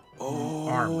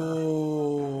armor.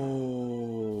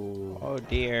 Oh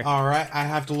dear. Alright, I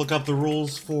have to look up the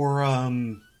rules for,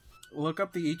 Look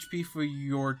up the HP for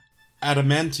your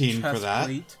adamantine for chest that.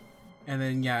 plate, and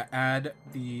then add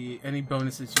any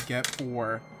bonuses you get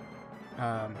for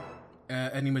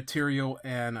any material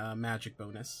and magic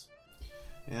bonus.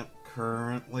 Yep,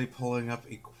 currently pulling up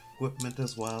equipment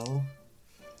as well.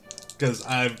 Because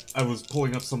I was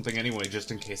pulling up something anyway,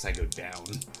 just in case I go down.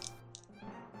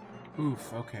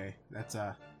 Oof, okay. That's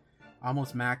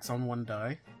almost max on 1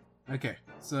 die. Okay,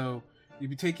 so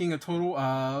you'd be taking a total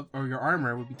of, or your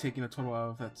armor would be taking a total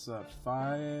of, that's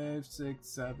 5, 6,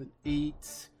 7,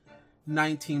 8,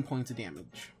 19 points of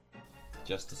damage.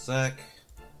 Just a sec.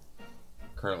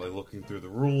 Currently looking through the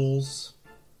rules.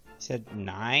 You said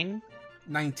 9?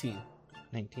 19.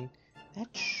 19? That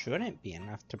shouldn't be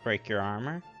enough to break your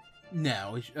armor.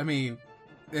 No, I mean,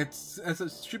 it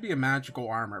should be a magical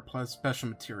armor plus special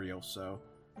material, so...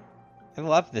 I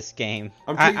love this game.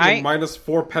 I'm taking a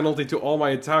 -4 penalty to all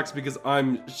my attacks because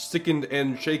I'm sickened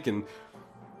and shaken.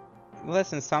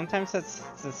 Listen, sometimes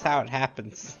that's how it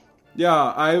happens.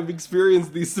 Yeah, I've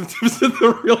experienced these symptoms in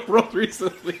the real world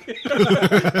recently.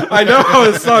 I know how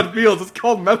Assad feels. It's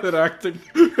called method acting.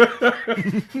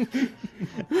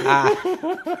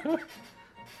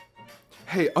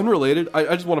 Hey, unrelated,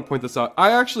 I just want to point this out.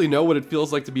 I actually know what it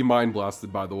feels like to be mind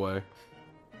blasted, by the way.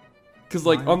 Because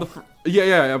like on the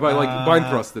by like bind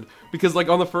thrusted. Because like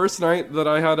on the first night that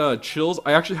I had chills,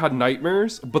 I actually had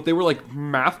nightmares, but they were like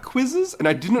math quizzes, and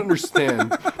I didn't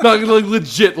understand. No, like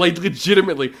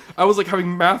legitimately, I was like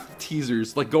having math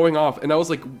teasers like going off, and I was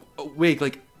like awake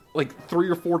like 3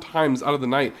 or 4 times out of the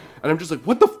night, and I'm just like,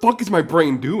 what the fuck is my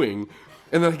brain doing?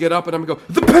 And then I get up and I'm go,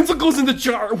 the pencil goes in the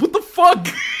jar. What the fuck?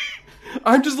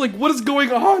 I'm just like, what is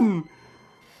going on?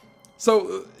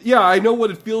 So, yeah, I know what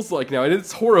it feels like now, and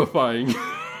it's horrifying.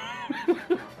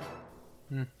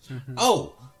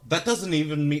 Oh, that doesn't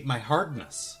even meet my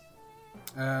hardness.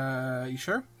 You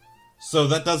sure? So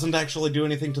that doesn't actually do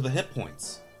anything to the hit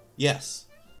points. Yes.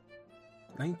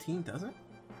 19 doesn't?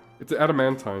 It's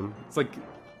adamantine. It's like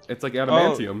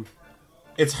adamantium.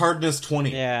 It's hardness 20.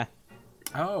 Yeah.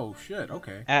 Oh, shit,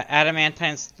 okay.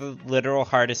 Adamantine's the literal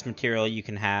hardest material you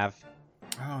can have.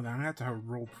 Oh, then I have to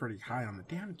roll pretty high on the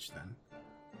damage then.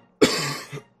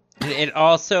 It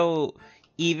also,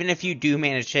 even if you do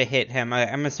manage to hit him,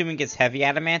 I'm assuming it's heavy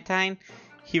adamantine,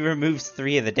 he removes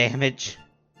 3 of the damage.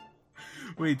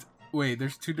 Wait,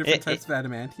 there's 2 different types of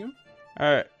adamantium?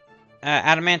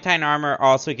 Adamantine armor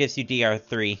also gives you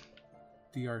DR3.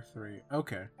 DR3,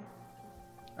 okay.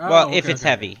 Well, okay, if it's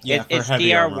heavy. Yeah, It's for heavy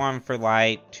DR1 armor. for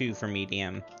light, 2 for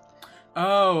medium.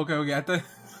 Oh, okay. I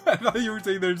thought you were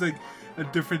saying there's like a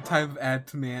different type of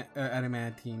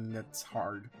adamantine that's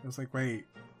hard. I was like, wait,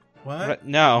 what? But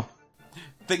no.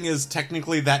 Thing is,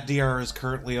 technically that DR is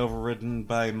currently overridden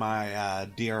by my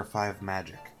DR5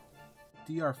 magic.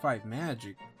 DR5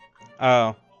 magic?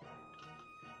 Oh.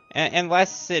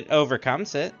 Unless it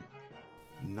overcomes it.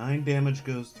 9 damage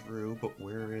goes through, but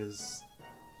where is...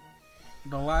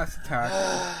 The last attack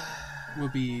will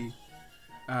be...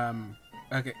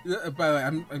 Okay, by the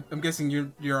way, I'm guessing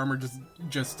your armor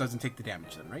just doesn't take the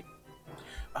damage then, right?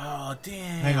 Oh,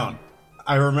 damn. Hang on.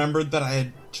 I remembered that I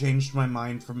had changed my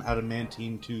mind from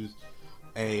adamantine to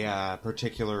a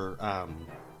particular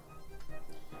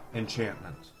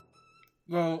enchantment.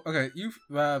 Well, okay, you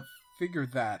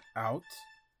figured that out.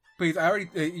 Please, I already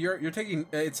you're taking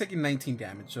it's taking 19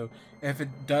 damage. So if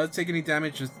it does take any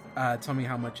damage, just tell me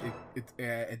how much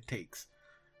it takes.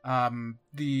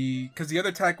 Because the other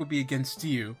attack would be against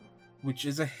you, which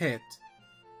is a hit,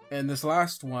 and this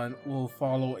last one will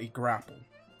follow a grapple.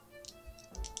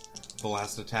 The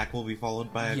last attack will be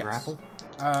followed by a grapple?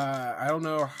 I don't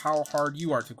know how hard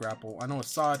you are to grapple. I know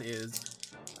Assad is.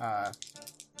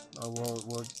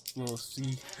 We'll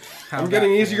see. I'm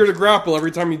getting easier to grapple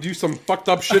every time you do some fucked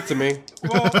up shit to me.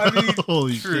 Well, I mean,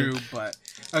 Holy true, shit. but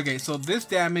okay. So this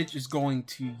damage is going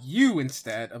to you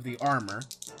instead of the armor.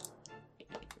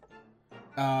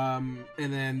 And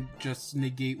then just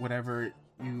negate whatever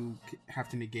you have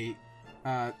to negate.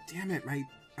 Damn it!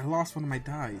 I lost one of my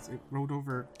dice. It rolled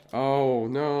over. Oh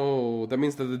no, that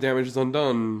means that the damage is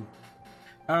undone.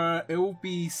 It will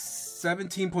be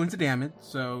 17 points of damage,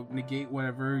 so negate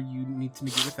whatever you need to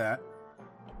negate with that.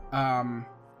 And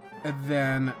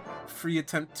then free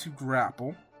attempt to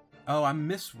grapple. Oh, I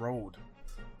misrolled.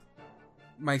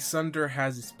 My Sunder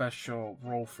has a special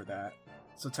roll for that.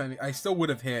 So technically, I still would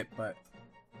have hit, but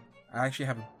I actually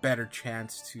have a better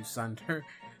chance to Sunder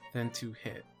than to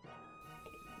hit.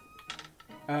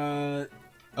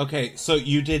 Okay, so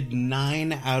you did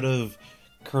 9 out of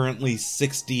currently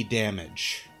 60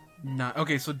 damage.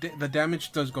 Okay, so the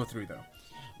damage does go through,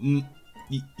 though.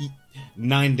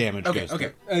 9 damage Okay, goes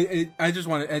okay. through. I just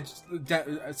wanted...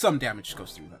 some damage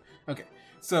goes through, though. Okay,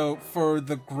 so for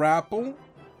the grapple,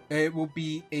 it will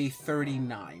be a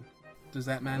 39. Does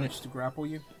that manage to grapple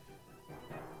you?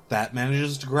 That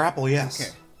manages to grapple,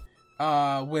 yes.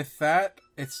 Okay. With that,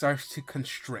 it starts to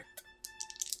constrict.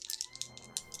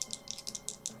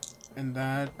 And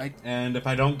that And if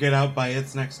I don't get out by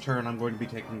its next turn, I'm going to be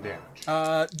taking damage.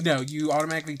 No, you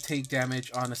automatically take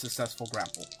damage on a successful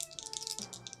grapple.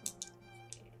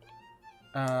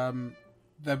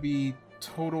 That'd be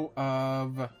total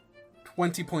of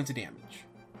 20 points of damage.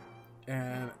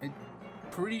 And I'm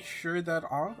pretty sure that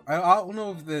I don't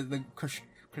know if the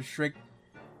constrict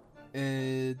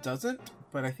doesn't,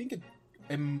 but I think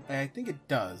it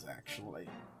does actually.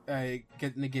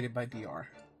 Get negated by DR.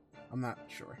 I'm not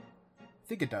sure. I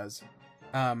think it does.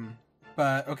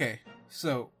 But okay.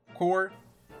 So core.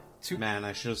 Man,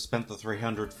 I should have spent the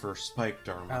 300 for spiked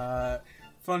armor.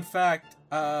 Fun fact.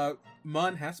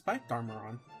 Mun has spiked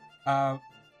armor on.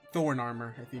 Thorn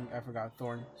armor. I forgot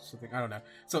Thorn something. I don't know.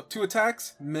 So 2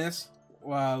 attacks miss.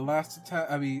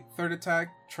 Third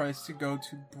attack tries to go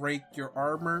to break your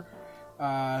armor.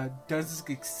 Does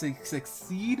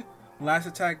succeed. Last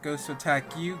attack goes to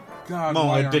attack you. God,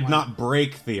 no, it did not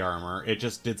break the armor. It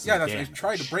just did some damage. It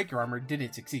tried to break your armor.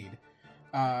 Didn't succeed.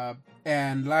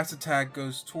 And last attack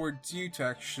goes towards you to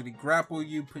actually grapple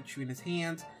you, put you in his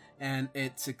hands, and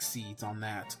it succeeds on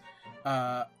that.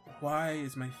 Why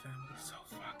is my family so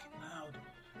fucking loud?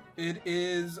 It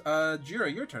is,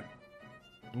 Jira, your turn.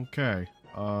 Okay.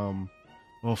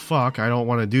 Well, fuck. I don't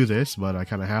want to do this, but I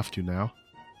kind of have to now.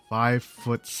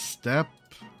 5-foot step.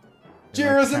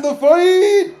 Jira's in the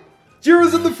fight!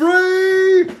 Jira's in the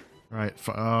fray! Right.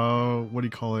 What do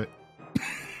you call it?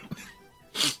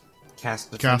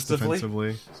 Cast Cast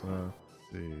defensively. defensively. So,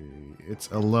 let's see. It's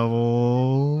a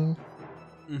level.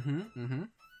 Mm-hmm. Is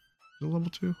it level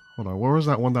 2? Hold on. Where was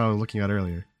that one that I was looking at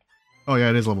earlier? Oh,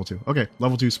 yeah, it is level 2. Okay,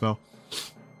 level 2 spell.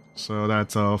 So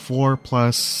that's 4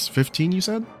 plus 15, you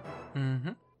said?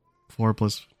 Mm-hmm. 4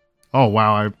 plus. Oh,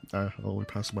 wow. I only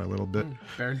passed by a little bit.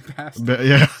 Barely passed. But,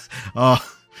 yeah.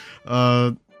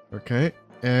 Okay.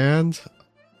 And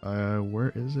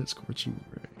where is it? Scorching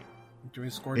Ray. Doing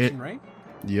Scorching Ray?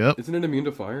 Yep. Isn't it immune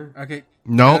to fire? Okay.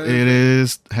 No, it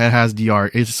is. It has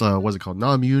DR. It's what's it called?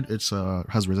 Not immune. It's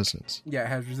has resistance. Yeah, it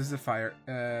has resistant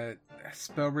fire.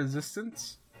 Spell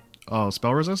resistance. Oh,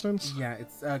 spell resistance. Yeah,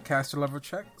 it's a caster level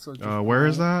check. So just Where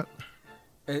is that?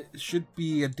 It should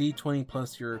be a D20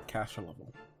 plus your caster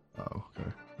level. Oh, okay.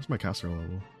 What's my caster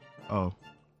level? Oh,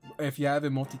 If you have a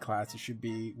multi-class, it should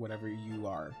be whatever you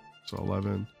are. so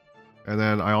 11. And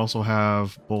then I also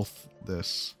have both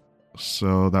this.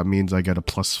 So that means I get a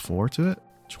 +4 to it.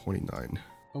 29.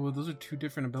 Oh, well, those are two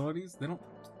different abilities.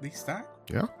 They stack.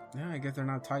 Yeah. Yeah, I guess they're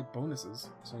not tied bonuses.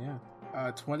 So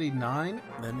yeah, 29.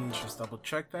 Let me just double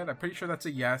check that. I'm pretty sure that's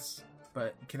a yes,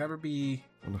 but it can never be.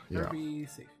 Yeah. Never be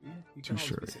safe. Yeah, you Too can always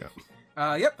sure. be safe.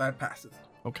 Yeah. Yep, that passes.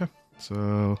 Okay.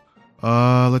 So,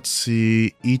 let's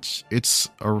see. It's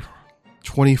a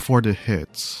 24 to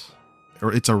hit,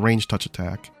 or it's a range touch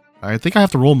attack. I think I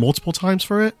have to roll multiple times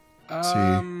for it.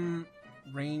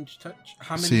 Range touch.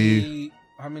 How many? See.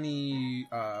 How many?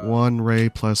 1 ray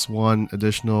plus 1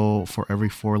 additional for every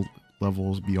 4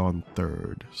 levels beyond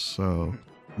 3rd. So,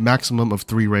 maximum of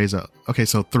 3 rays. Okay,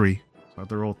 so 3. So I have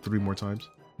to roll 3 more times.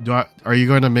 Are you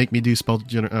going to make me do spell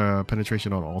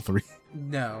penetration on all 3?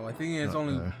 No, I think it's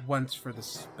only Okay. once for the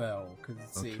spell. Cause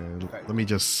Okay, okay. let me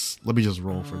just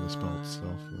roll for the spell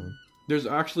itself. There's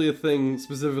actually a thing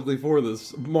specifically for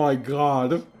this. My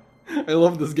god. I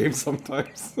love this game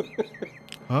sometimes.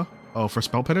 Huh? Oh, for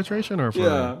spell penetration or for?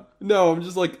 Yeah. No, I'm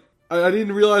just like, I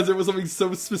didn't realize there was something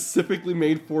so specifically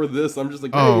made for this. I'm just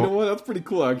like, hey, Oh. you know what? That's pretty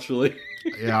cool, actually.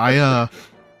 Yeah,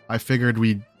 I figured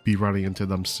we'd be running into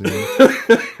them soon.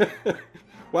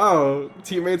 Wow,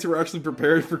 teammates were actually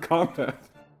prepared for combat.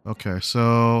 Okay,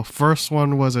 so first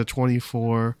one was a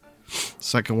 24,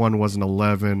 second one was an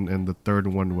 11, and the third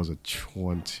one was a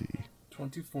 20.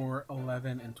 24,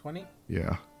 11, and 20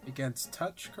 Yeah, against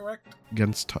touch, correct?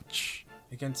 against touch.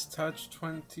 Against touch,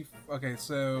 20. Okay,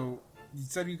 so you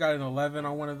said you got an 11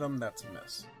 on one of them. That's a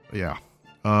miss. Yeah.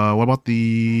 What about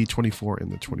the 24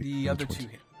 and the 20? The and other 20? two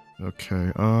hit.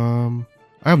 Okay.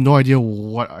 I have no idea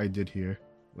what I did here.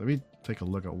 Let me take a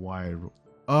look at why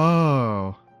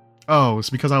Oh, it's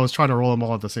because I was trying to roll them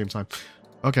all at the same time.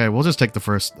 Okay, we'll just take the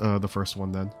first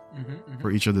one then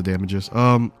for each of the damages.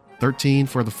 13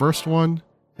 for the first one,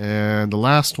 and the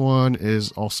last one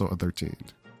is also a 13.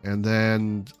 And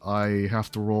then I have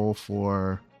to roll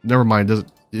for. Never mind. It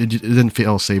didn't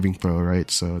fail saving throw, right?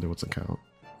 So there was a count.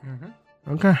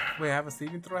 Okay. Wait, I have a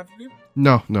saving throw I have to do?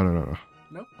 No. No?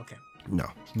 Okay. No.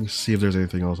 Let me see if there's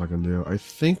anything else I can do. I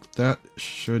think that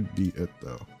should be it,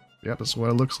 though. Yeah, that's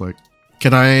what it looks like.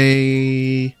 Can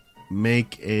I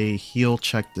make a heal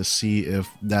check to see if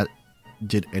that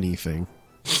did anything?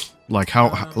 Like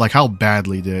how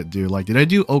badly did it do? Like, did I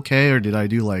do okay, or did I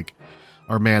do like,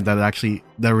 or man,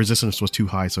 that resistance was too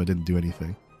high, so I didn't do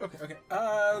anything. Okay.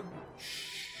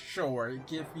 Sure.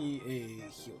 Give me a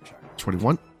heal check.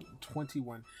 21.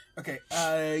 21. Okay,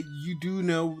 you do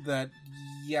know that,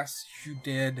 yes, you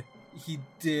did. He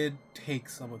did take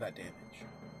some of that damage.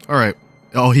 All right.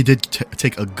 Oh, he did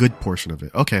take a good portion of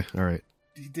it. Okay. All right.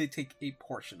 He did take a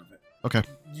portion of it. Okay.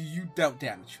 You dealt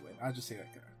damage to it. I'll just say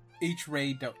like that. Each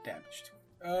ray dealt damage to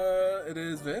it. It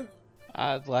is Viv.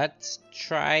 Let's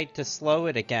try to slow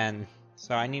it again.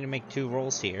 So I need to make 2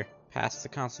 rolls here. Pass the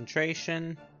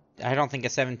concentration. I don't think a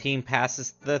 17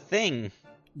 passes the thing.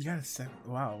 You got a 7.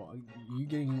 Wow, you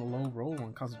getting a low roll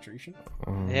on concentration?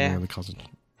 Yeah. The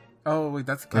Oh, wait,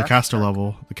 that's caster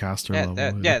level. The caster level.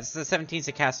 Yeah, it's the 17's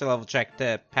a caster level check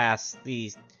to pass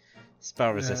the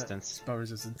spell resistance. Spell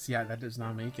resistance. Yeah, that does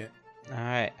not make it.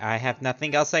 Alright, I have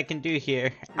nothing else I can do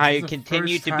here. I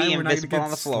continue to be invisible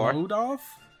on the floor. Slowed off?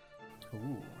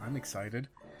 Ooh, I'm excited.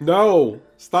 No!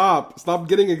 Stop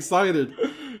getting excited.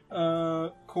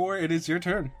 Core, it is your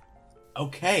turn.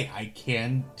 Okay, I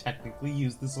can technically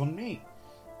use this on me,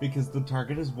 because the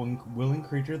target is one willing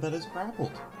creature that is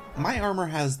grappled. My armor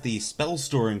has the spell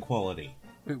storing quality.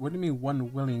 Wait, what do you mean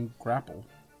one willing grapple?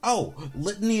 Oh,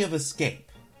 Litany of Escape.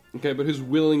 Okay, but who's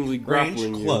willingly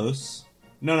grappling Range close.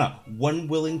 No, one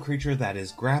willing creature that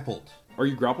is grappled. you? Are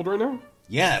you grappled right now?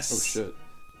 Yes. Oh shit.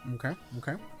 Okay.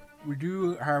 We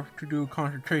do have to do a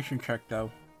concentration check,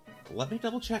 though. Let me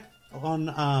double check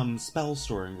on spell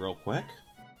storing real quick.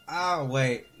 Ah,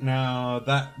 wait, no,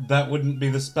 that wouldn't be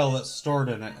the spell that's stored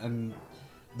in it, and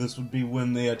this would be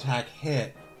when the attack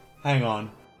hit. Hang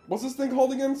on. What's this thing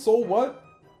called again? Soul what?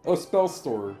 Oh, spell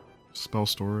store. Spell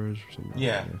storage or something.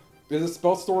 Yeah. Is it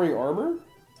spell storing armor? Don't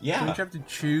Yeah. you have to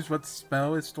choose what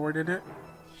spell is stored in it?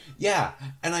 Yeah,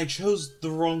 and I chose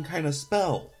the wrong kind of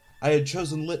spell. I had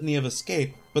chosen Litany of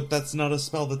Escape, but that's not a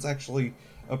spell that's actually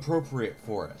appropriate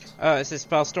for it. Oh, is it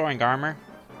spell storing armor?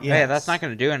 Yes. Yeah, that's not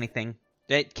going to do anything.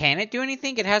 Can it do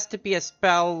anything? It has to be a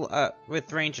spell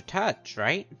with range of touch,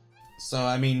 right? So,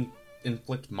 I mean,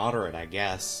 inflict moderate, I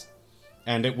guess.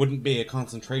 And it wouldn't be a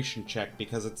concentration check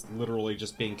because it's literally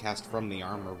just being cast from the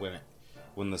armor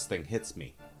when this thing hits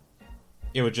me.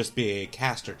 It would just be a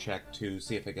caster check to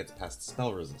see if it gets past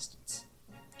spell resistance.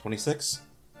 26?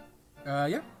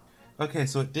 Yeah. Okay,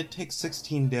 so it did take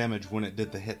 16 damage when it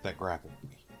did the hit that grappled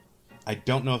me. I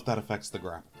don't know if that affects the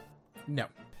grapple. No.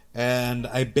 And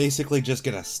I basically just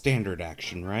get a standard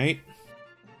action, right?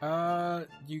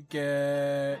 You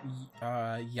get,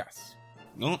 yes.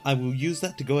 Well, I will use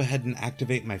that to go ahead and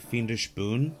activate my Fiendish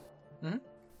Boon. Mhm.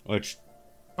 Which,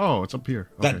 Oh, it's up here.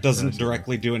 Okay, that doesn't yeah, I see that.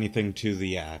 directly do anything to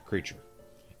the creature.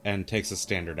 And takes a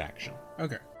standard action.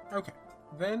 Okay.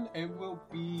 Then it will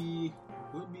be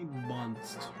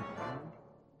Mon's turn.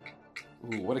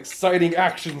 Ooh, what exciting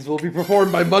actions will be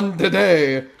performed by Mun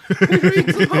today? He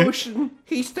drinks a potion.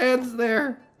 He stands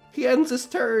there. He ends his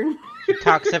turn. He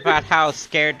talks about how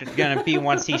scared it's going to be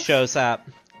once he shows up.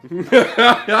 I'm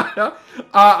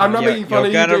not making fun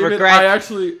of you, you're gonna David.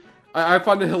 regret- I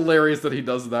find it hilarious that he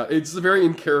does that. It's very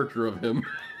in character of him.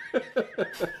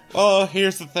 Oh,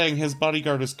 here's the thing. His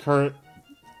bodyguard is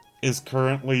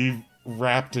currently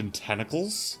wrapped in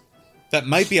tentacles. That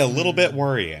might be a little bit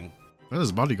worrying. That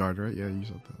is bodyguard, right? Yeah, you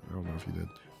said that. I don't know if you did.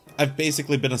 I've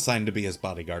basically been assigned to be his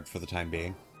bodyguard for the time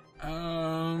being.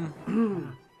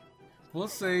 We'll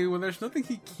say, well, there's nothing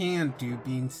he can do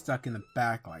being stuck in the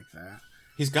back like that.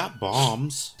 He's got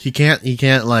bombs. He can't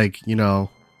like, you know.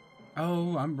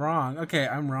 Oh, I'm wrong. Okay,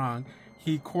 I'm wrong.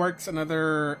 He quirks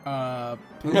another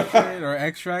potion or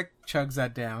extract, chugs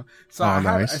that down. So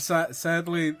Nice.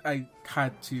 Sadly, I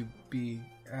had to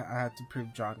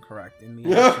prove John correct in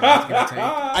the action I was gonna take.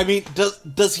 I mean,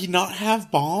 does he not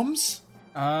have bombs?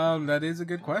 That is a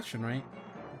good question, right?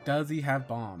 Does he have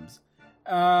bombs?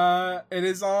 It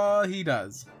is all he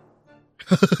does.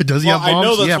 Does he Well, have bombs? I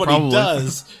know that's yeah, what probably. he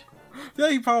does. Yeah,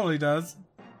 he probably does.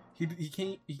 He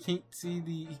can't see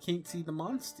the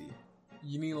monster.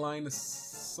 You need line of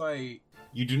sight.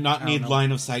 You do not I need don't know.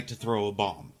 line of sight to throw a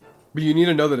bomb. But you need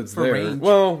to know that it's For there. range.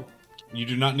 Well, You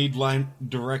do not need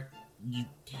direct.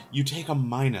 You take a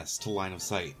minus to line of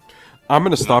sight. I'm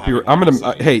gonna stop you. having I'm gonna.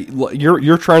 sight. Hey,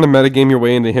 you're trying to metagame your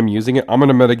way into him using it. I'm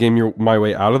gonna metagame my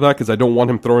way out of that because I don't want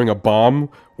him throwing a bomb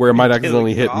where it might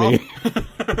accidentally hit me.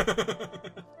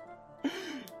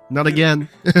 Not again.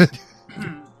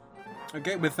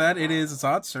 Okay, with that, it is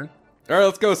Azad's turn. All right,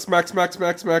 let's go. Smack, smack,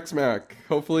 smack, smack, smack.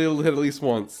 Hopefully, it'll hit at least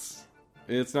once.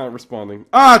 It's not responding.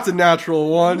 Ah, it's a natural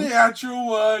one. Natural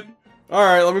one. All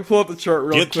right, let me pull up the chart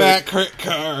real Get quick. that crit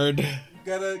card. You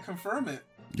gotta confirm it.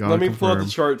 Gotta Let me pull up confirm.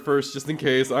 the chart first, just in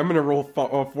case. I'm gonna roll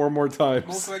 4 more Most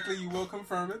times. likely, you will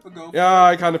confirm it, but go. Yeah,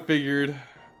 I kind of figured.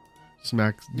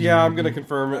 Smack. Yeah, I'm gonna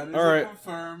confirm That it. is All right,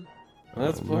 confirmed.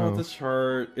 let's Oh, pull out no. the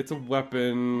chart. It's a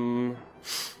weapon.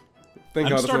 Thank I'm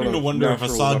God it's starting not to a wonder if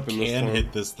natural Assad weapon this can time.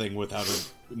 hit this thing without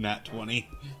a nat 20.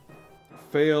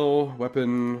 Fail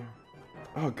weapon.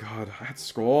 Oh God, I had to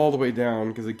scroll all the way down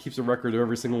because it keeps a record of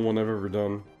every single one I've ever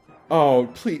done. Oh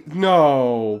please,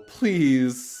 no,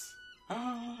 please.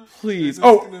 Please. This is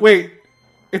Oh, gonna- wait.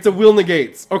 It's a will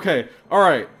negates. Okay. All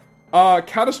right.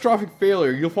 Catastrophic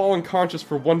failure. You'll fall unconscious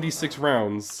for 1d6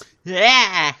 rounds.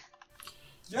 Yeah!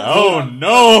 Yeah, Oh the-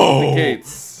 no!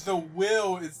 Negates. The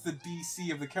will is the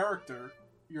DC of the character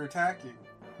you're attacking.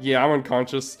 Yeah, I'm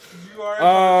unconscious. You are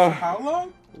Uh, how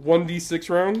long? 1d6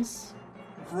 rounds.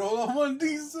 Roll a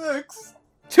 1d6.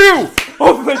 2!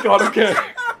 Oh, thank God. Okay.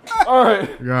 All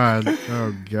right. God.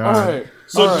 Oh God. All right.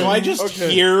 So All do right. I just Okay.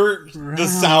 hear the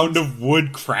sound of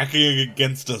wood cracking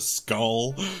against a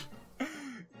skull?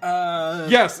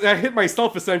 Yes, I hit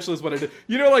myself essentially is what I did.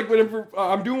 You know, like whenever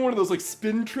I'm doing one of those like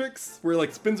spin tricks where it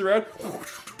like spins around,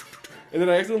 and then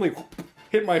I accidentally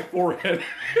hit my forehead.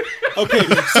 Okay,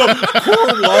 so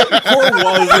Core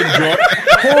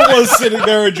was sitting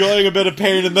there enjoying a bit of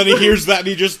pain, and then he hears that and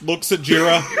he just looks at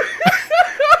Jira.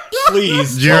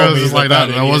 Please tell Jira's me just like, that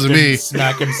idiot wasn't didn't me.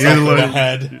 Smack himself in the like-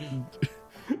 head.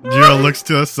 Jiro looks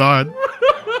to the side.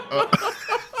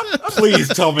 Please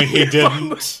tell me he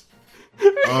didn't.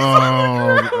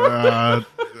 Oh god.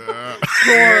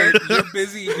 You're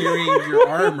busy hearing your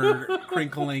armor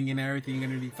crinkling and everything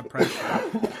underneath the pressure.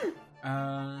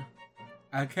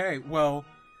 Okay, well,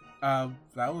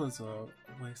 that was a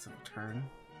waste of a turn.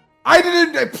 I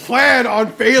didn't plan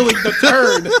on failing the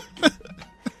turn.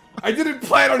 I didn't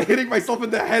plan on hitting myself in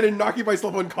the head and knocking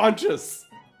myself unconscious.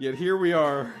 Yet here we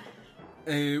are.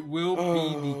 It will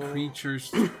be the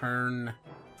creature's turn.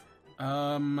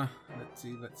 Let's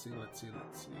see.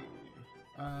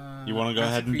 You want to go as a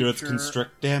ahead and do its creature,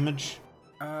 constrict damage?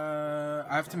 I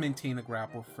have to maintain a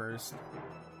grapple first.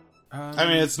 I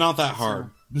mean, it's not that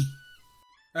hard.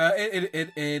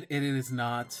 It is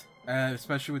not,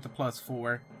 especially with the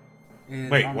 +4.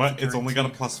 Wait, what? It's only got a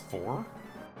 +4?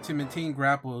 To maintain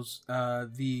grapples,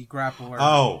 the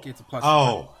grappler gets a +4.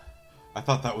 Oh, I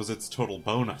thought that was its total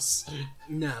bonus.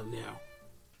 No.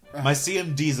 My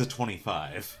CMD's a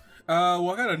 25. Well,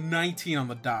 I got a 19 on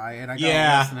the die, and I got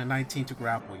less than a 19 to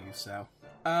grapple you, so.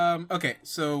 Okay,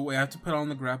 so I have to put on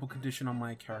the grapple condition on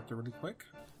my character really quick.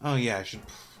 Oh yeah, I should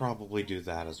probably do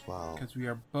that as well. Because we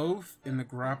are both in the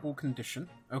grapple condition.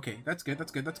 Okay, that's good.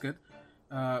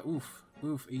 Oof,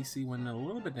 AC went a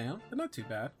little bit down, but not too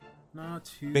bad.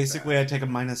 Basically, I take a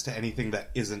minus to anything that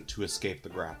isn't to escape the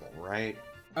grapple, right?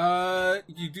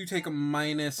 You do take a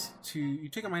minus to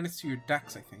your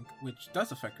dex, I think, which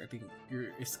does affect, I think,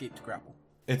 your escape to grapple.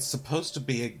 It's supposed to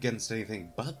be against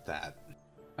anything but that.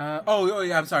 Oh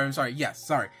yeah, I'm sorry. Yes,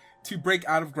 sorry. To break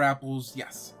out of grapples,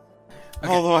 yes.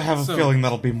 Okay, Although I have a feeling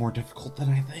that'll be more difficult than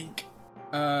I think.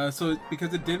 So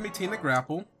because it did maintain the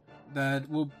grapple, that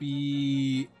will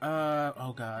be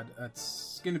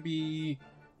that's gonna be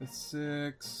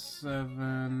 6,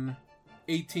 7,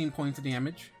 18 points of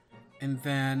damage. And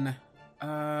then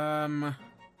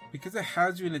because it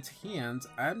has you in its hands,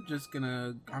 I'm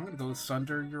gonna go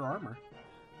sunder your armor.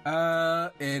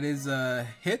 It is a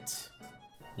hit.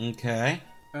 Okay.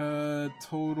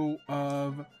 Total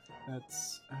of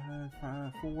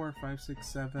 4, 5, 6,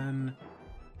 7,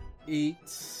 8,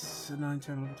 9,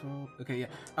 10, 11, 12. Okay,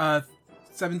 yeah.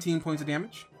 17 points of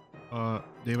damage.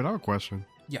 David, I have a question.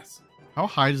 Yes. How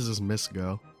high does this mist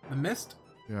go? The mist?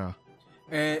 Yeah.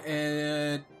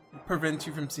 It prevents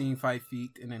you from seeing 5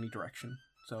 feet in any direction.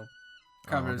 So,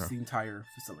 covers the entire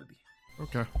facility.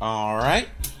 Okay. Alright.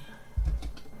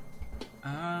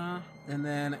 And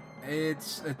then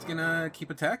it's gonna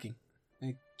keep attacking.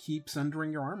 It keeps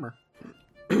sundering your armor.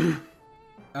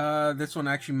 This one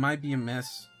actually might be a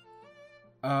miss.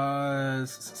 It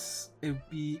would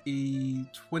be a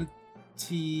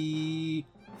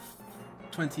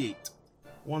 28.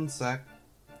 One sec.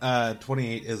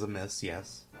 28 is a miss,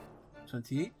 yes.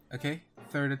 28. Okay.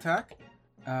 Third attack.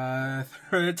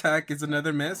 Third attack is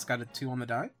another miss. Got a 2 on the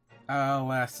die.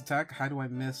 Last attack. How do I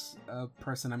miss a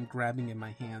person I'm grabbing in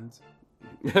my hands?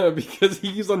 Because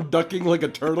he keeps on ducking like a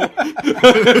turtle.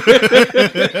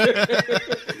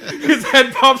 His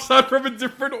head pops out from a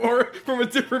different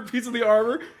piece of the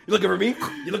armor. You looking for me?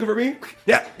 You looking for me?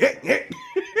 Yeah.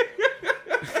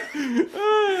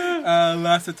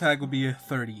 Last attack will be a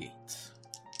 38.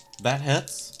 That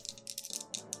hits.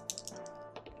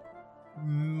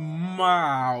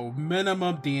 Wow.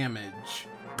 Minimum damage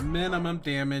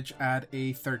at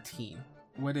a 13.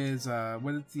 What is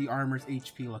the armor's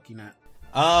HP looking at?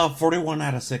 41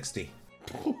 out of 60.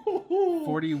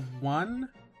 41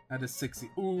 out of 60.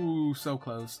 Ooh, so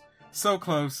close. So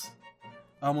close.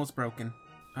 Almost broken.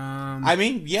 I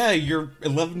mean, yeah, you're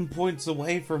 11 points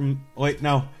away from... Wait,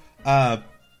 no. 11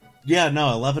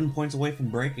 points away from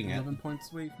breaking it. 11 points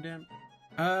away from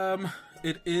damn.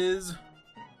 It is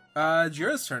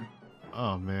Jira's turn.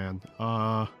 Oh man.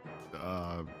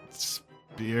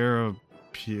 Spear of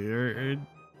Pure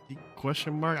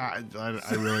question mark? I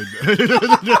really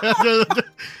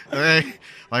Hey,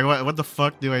 like what the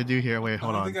fuck do I do here? Wait,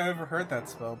 hold I on. don't think I've ever heard that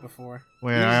spell before.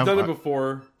 Wait, He's done it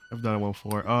before. I've done it one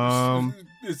before.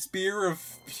 The spear of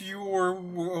pure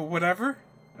whatever?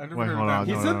 I never Wait, heard hold of on,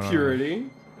 that. He no, said no, no. purity.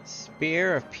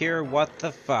 Spear of pure what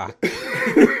the fuck? That's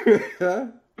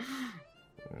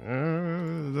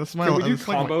my. Can we do that's like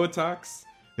my- combo attacks?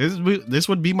 This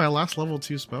would be my last level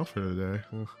 2 spell for today.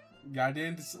 Ugh. Y'all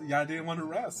didn't want to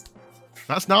rest.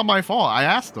 That's not my fault. I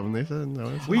asked them. They said no.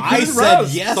 It's We I couldn't said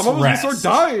rest. yes, Some of us rest. will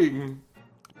start dying.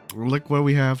 Look what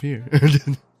we have here.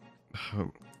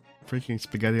 freaking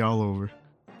spaghetti all over.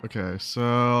 Okay,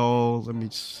 so let me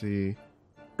see.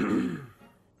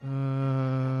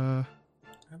 I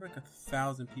have like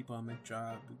 1,000 people on my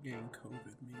job getting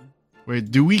COVID, man.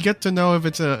 Wait, do we get to know if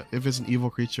it's an evil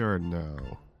creature or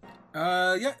no?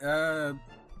 Yeah.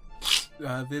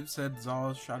 Viv said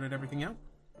Zal shouted everything out.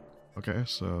 Okay,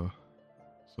 so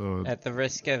At the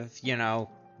risk of,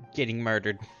 getting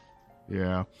murdered.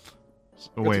 yeah.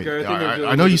 Oh, That's wait, okay, I think they're doing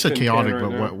I know you the said tin chaotic, can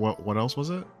but right now. what else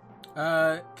was it?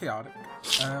 Chaotic.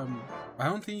 I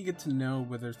don't think you get to know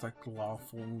whether it's like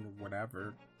lawful or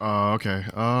whatever. Okay.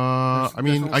 There's I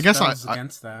mean, no I guess spells I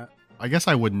against that. I guess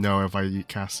I would know if I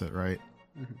cast it, right?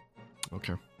 Mhm.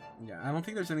 Okay. Yeah, I don't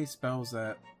think there's any spells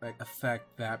that like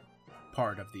affect that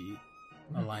part of the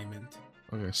alignment.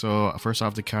 Okay, so first I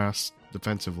have to cast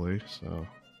defensively, so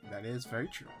That is very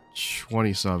true.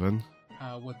 27,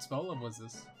 What spell level was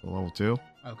this? level 2.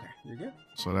 Okay, you're good.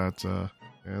 So that's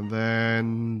and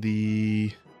then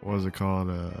the what is it called?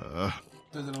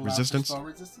 Does it allow Resistance? for spell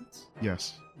resistance?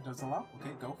 Yes, It does allow?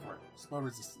 Okay, go for it. Spell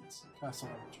resistance. Castle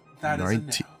damage. That is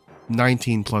 19. a no.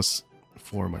 19 plus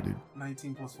 4, my dude.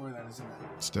 19 plus 4, that is a no.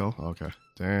 Still okay.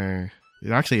 Dang,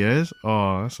 it actually is.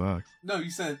 Oh, that sucks. No, you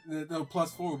said no,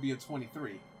 plus 4 would be a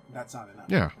 23. That's not enough.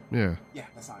 Yeah, Yeah,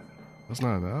 that's not enough. that's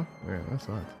not enough. Yeah, that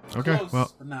sucks. Okay, Close,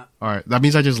 well, but not. all right. That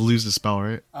means I just lose the spell,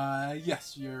 right?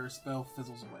 Yes, your spell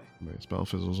fizzles away. My spell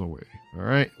fizzles away. All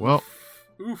right. Well,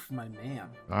 Oof, my man.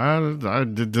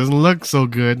 it doesn't look so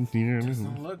good.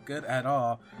 Doesn't look good at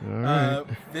all. All right.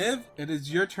 Viv, it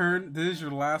is your turn. This is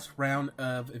your last round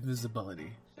of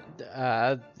invisibility.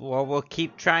 Well, we'll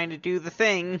keep trying to do the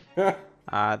thing.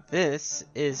 This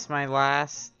is my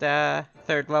last,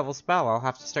 3rd level spell. I'll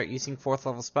have to start using 4th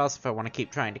level spells if I want to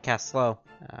keep trying to cast slow.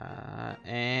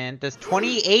 And does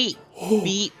 28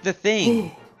 beat the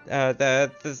thing?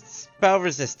 The spell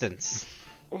resistance.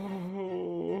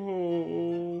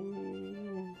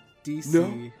 DC.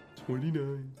 No.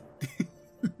 29.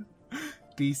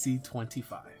 DC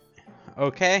 25.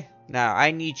 Okay, now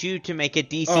I need you to make a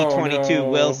DC Oh, 22 no.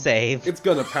 will save. It's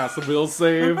gonna pass the will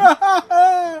save.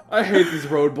 I hate these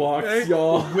roadblocks,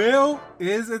 y'all. Will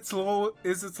is its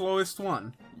lowest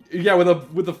one. Yeah, with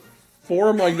a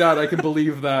form like that, I can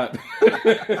believe that.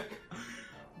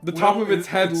 The top Well, of its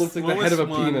head its looks like the head of a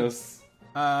lowest one-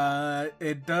 penis.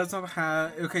 It doesn't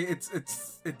have. Okay,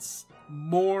 it's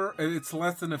more. It's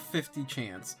less than a 50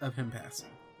 chance of him passing.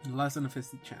 Less than a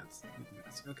 50 chance. Of him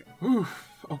passing. Okay. Whew.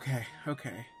 Okay.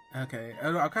 I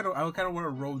kind of want to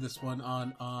roll this one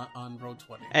on roll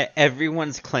 20.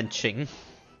 Everyone's clenching.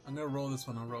 I'm gonna roll this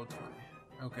one on roll 20.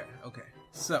 Okay.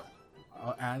 So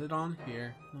I'll add it on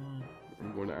here.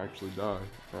 I'm going to actually die.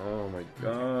 Oh my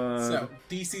god. So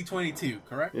DC 22,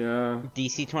 correct? Yeah.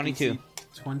 DC 22. DC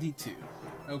 22.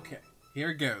 Okay, here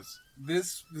it goes.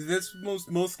 This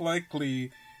most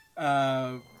likely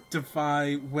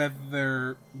defy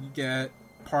whether you get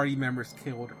party members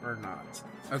killed or not.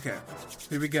 Okay,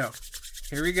 here we go.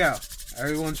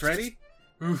 Everyone's ready?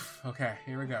 Oof. Okay,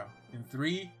 here we go. In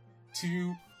 3,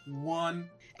 2, 1.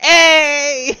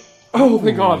 Hey! Oh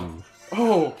thank god.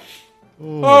 Oh.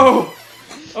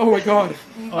 Oh my god.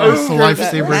 Oh, it's the That-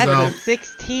 lifesavers That's out. a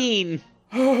 16.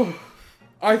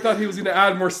 I thought he was going to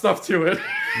add more stuff to it.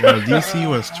 Yeah, DC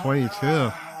was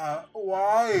 22.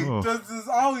 Why Oh. does this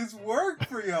always work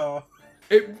for y'all?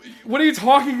 What are you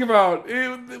talking about?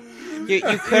 You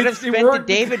could have spent the worked.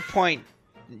 David point.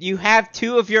 You have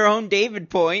 2 of your own David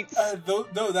points.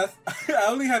 No, that's I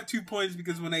only have 2 points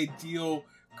because when I deal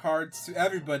cards to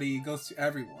everybody, it goes to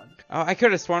everyone. Oh, I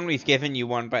could have sworn we've given you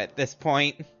one, but at this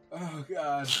point... Oh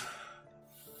god,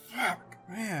 fuck,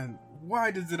 man,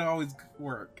 why does it always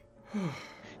work?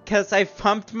 Because I've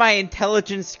pumped my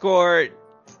intelligence score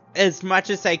as much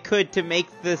as I could to make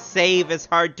the save as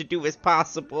hard to do as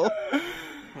possible. Oh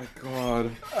my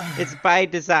god. It's by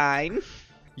design.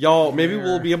 Y'all, maybe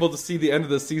we'll be able to see the end of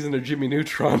the season of Jimmy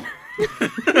Neutron.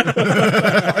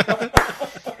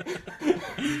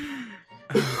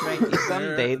 Maybe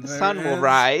someday the There sun will is.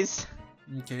 rise.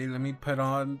 Okay, let me put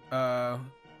on. I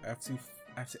have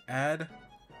to add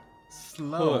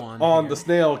slow Put on. on here. the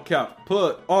snail cap.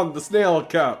 Put on the snail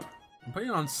cap. I'm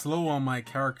putting on slow on my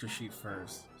character sheet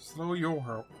first. Slow your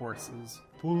horses.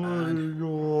 Putting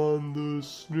on the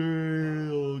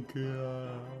snail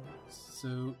cap.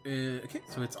 So, okay,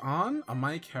 so it's on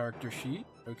my character sheet.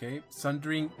 Okay,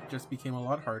 Sundering just became a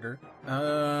lot harder.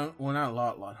 Well, not a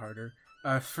lot harder.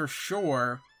 For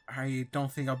sure, I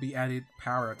don't think I'll be added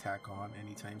power attack on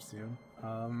anytime soon.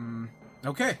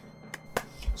 Okay.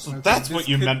 So Okay, that's this what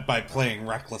you could- meant by playing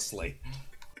recklessly.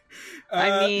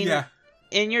 I mean, yeah.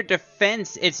 in your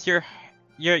defense, it's you're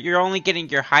only getting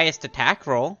your highest attack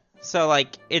roll So,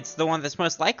 like, it's the one that's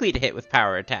most likely to hit with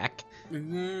power attack.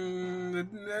 That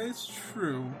is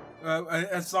true.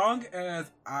 As long as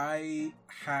I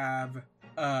have,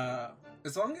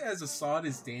 as long as Assad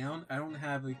is down, I don't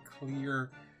have a clear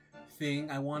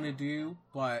thing I want to do.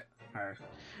 But I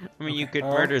mean, you Okay. could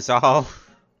murder Zal.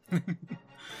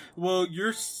 well,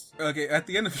 okay. At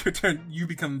the end of your turn, you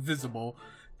become visible,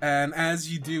 and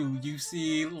as you do, you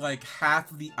see like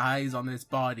half of the eyes on this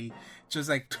body just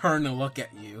like turn to look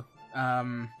at you.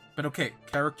 But okay,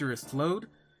 character is slowed.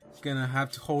 Gonna have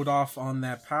to hold off on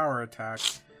that power attack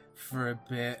for a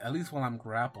bit, at least while I'm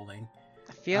grappling.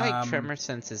 I feel like Tremor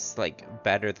Sense is, like,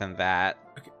 better than that.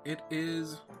 Okay, it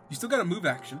is. You still got a move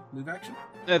action. Move action?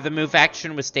 The move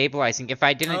action was stabilizing. If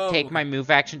I didn't take my move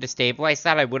action to stabilize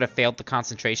that, I would have failed the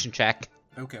concentration check.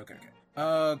 Okay.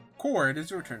 Core, it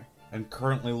is your turn. I'm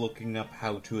currently looking up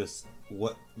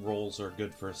what roles are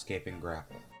good for escaping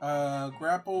grapple.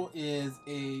 Grapple is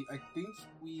I think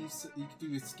you could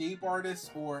do escape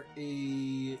artist or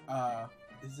is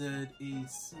it a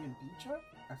CMB check?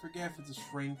 I forget if it's a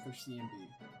strength or CMB.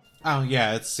 Oh,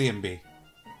 yeah, it's CMB.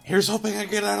 Here's hoping I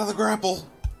get out of the grapple.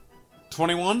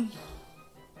 21?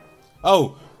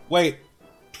 Oh, wait.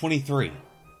 23.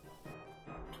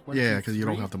 Yeah, because you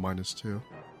don't have the -2.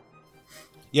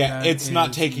 Yeah, That it's not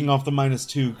is taking off the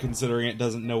 -2, considering it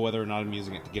doesn't know whether or not I'm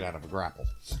using it to get out of a grapple.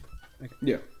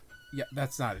 Yeah. Yeah,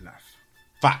 that's not enough.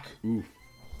 Fuck. Ooh.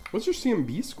 What's your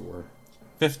CMB score?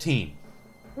 15.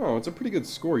 Oh, it's a pretty good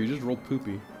score. You just rolled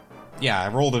poopy. Yeah, I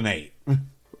rolled an 8.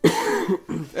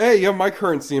 Hey, you have my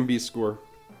current CMB score.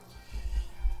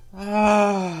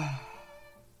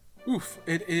 Oof,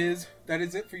 that is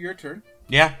it for your turn.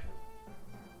 Yeah.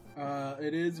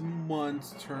 It is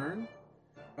Mun's turn.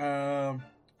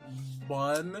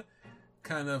 Mun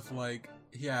kind of like,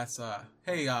 he asks,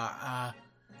 hey, I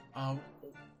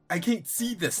can't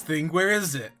see this thing, where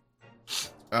is it?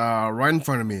 Right in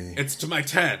front of me. It's to my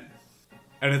 10.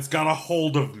 And it's got a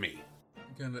hold of me.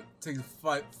 Gonna take a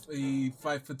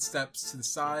 5-foot steps to the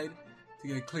side to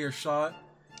get a clear shot,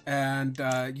 and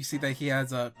you see that he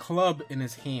has a club in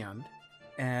his hand,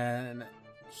 and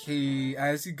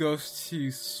as he goes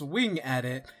to swing at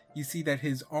it, you see that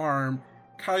his arm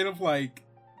kind of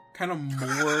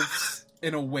morphs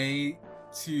in a way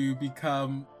to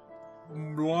become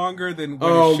longer than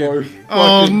what it should be.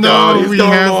 Oh no, God, we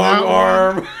got a have long that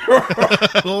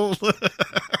arm.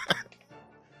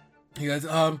 He goes,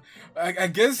 I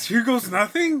guess here goes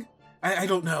nothing? I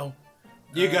don't know.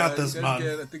 You got this, you man.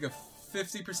 get, I think, a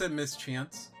 50% miss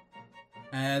chance.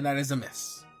 And that is a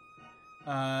miss.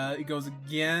 He goes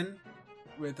again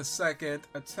with a second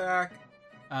attack.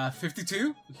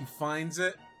 52. He finds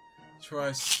it.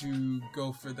 Tries to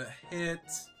go for the hit.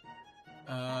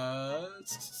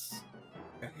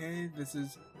 Okay, I'm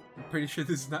pretty sure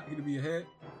this is not going to be a hit.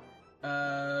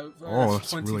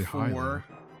 that's really high, though.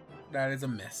 That is a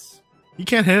miss. He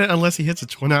can't hit it unless he hits a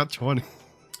 20 out 20.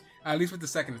 At least with the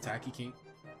second attack, he can't.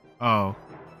 Oh.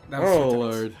 That was Oh, two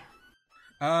attacks.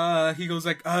 Lord. He goes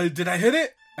like, did I hit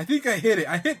it? I think I hit it.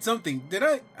 I hit something. Did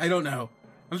I? I don't know.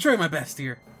 I'm trying my best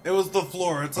here. It was the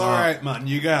floor. It's alright, man.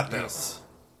 You got this.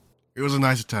 It was a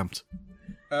nice attempt.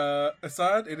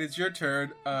 Assad, it is your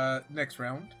turn. Next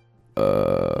round.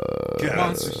 God.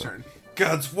 Monster's turn.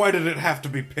 Gods, why did it have to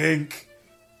be pink?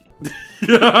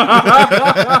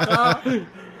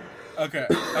 Okay.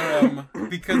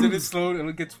 Because it is slowed,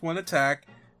 it gets one attack.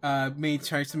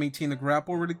 Tries to maintain the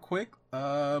grapple really quick.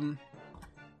 Let me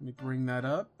bring that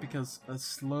up because a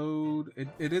slowed.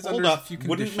 It is Hold under a up. few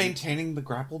Wouldn't conditions. maintaining the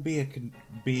grapple be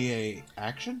a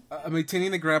action?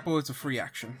 Maintaining the grapple is a free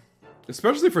action.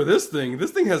 Especially for this thing.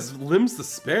 This thing has limbs to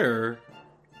spare.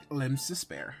 Limbs to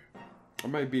spare. That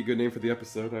might be a good name for the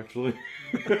episode, actually.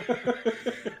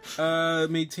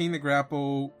 Maintain the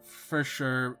grapple for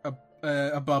sure.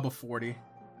 Above a 40.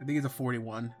 I think it's a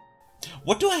 41.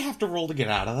 What do I have to roll to get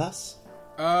out of this?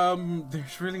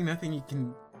 There's really nothing you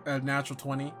can. Natural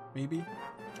 20, maybe.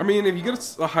 I mean, if you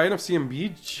get a high enough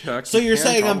CMB check. So you're can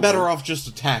saying I'm probably. better off just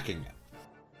attacking it?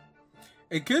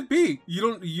 It could be.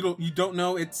 You don't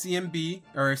know it's CMB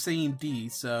or CMD,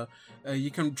 so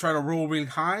you can try to roll really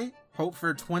high, hope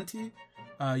for 20.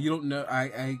 You don't know.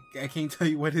 I can't tell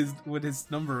you what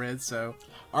his number is. So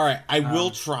Alright, I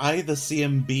will try the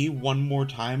CMB one more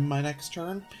time my next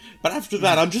turn, but after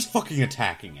that, I'm just fucking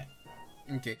attacking it.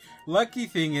 okay. Lucky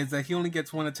thing is that he only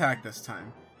gets one attack this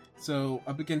time. So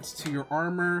up against your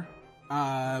armor,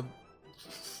 God,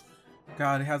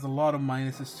 it has a lot of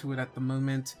minuses to it at the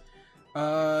moment.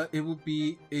 It will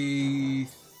be a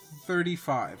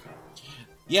 35.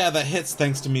 Yeah, that hits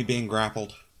thanks to me being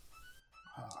grappled.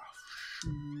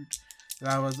 Shoot.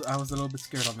 I was a little bit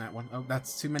scared on that one. Oh,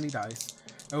 that's too many dice.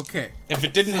 Okay. If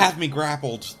it didn't have me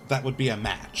grappled, that would be a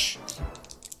match.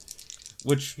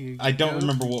 Which, I don't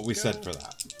remember what we said for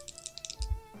that.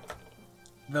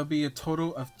 There'll be a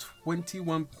total of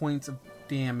 21 points of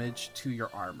damage to your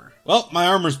armor. Well, my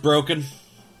armor's broken.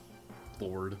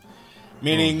 Lord.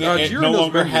 Meaning it no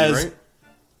longer has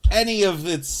any of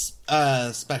its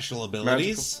special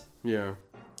abilities. Magical?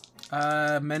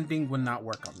 Yeah. Mending would not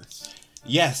work on this.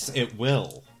 Yes, it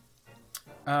will.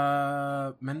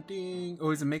 Mending...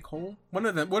 Oh, is it make whole? One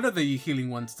of the healing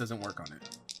ones doesn't work on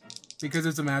it. Because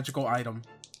it's a magical item.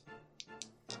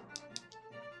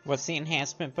 What's the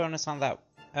enhancement bonus on that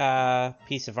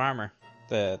piece of armor?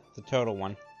 The total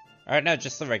one. Or no,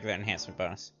 just the regular enhancement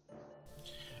bonus.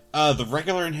 The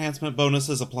regular enhancement bonus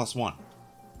is a +1.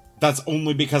 That's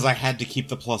only because I had to keep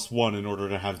the +1 in order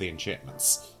to have the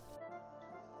enchantments.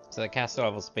 So the caster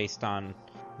level's based on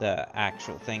the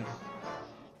actual thing.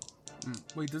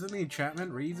 Wait, doesn't the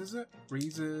enchantment raises it?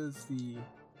 Raises the...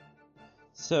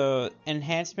 So,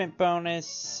 enhancement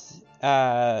bonus,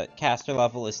 caster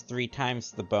level is 3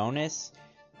 times the bonus.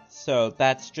 So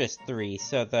that's just 3.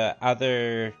 So the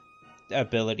other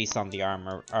abilities on the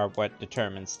armor are what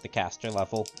determines the caster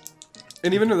level.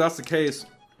 And even if that's the case,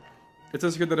 it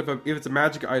says here that if it's a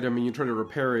magic item and you try to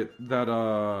repair it, that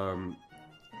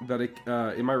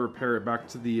it might repair it back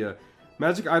to the...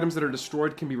 magic items that are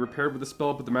destroyed can be repaired with a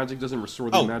spell, but the magic doesn't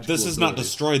restore the magical this is not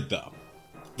destroyed, though.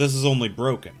 This is only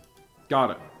broken.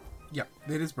 Got it. Yeah,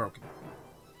 it is broken.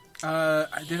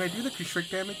 Did I do the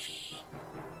constrict damage?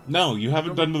 No, you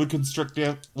haven't done the constrict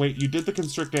Wait, you did the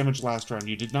constrict damage last round.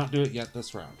 You did not do it yet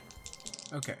this round.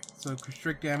 Okay, so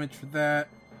constrict damage for that.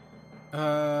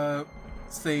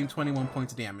 Same 21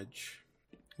 points of damage.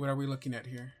 What are we looking at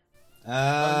here?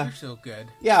 You're still good.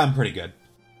 Yeah, I'm pretty good.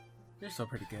 You're still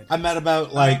pretty good. I'm at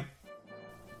about,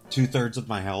 2/3 of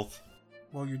my health.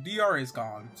 Well, your DR is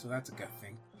gone, so that's a good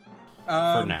thing.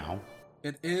 For now.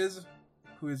 It is...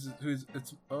 It's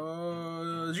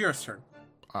Jira's turn.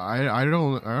 I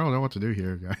don't know what to do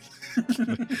here, guys.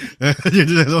 You're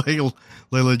just like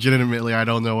legitimately, I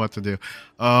don't know what to do.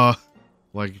 Kind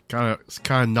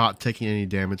of not taking any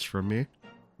damage from me.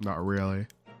 Not really.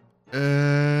 Do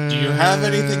you have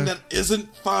anything that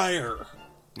isn't fire?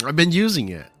 I've been using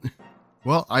it.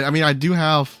 Well, I mean, I do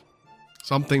have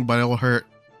something, but it'll hurt.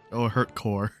 It'll hurt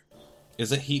core.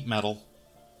 Is it heat metal?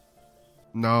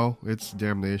 No, it's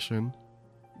damnation.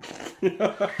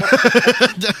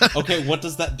 Okay, what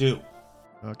does that do?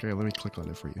 Okay, let me click on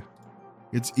it for you.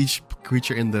 It's each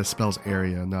creature in the spell's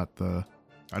area, not the...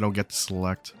 I don't get to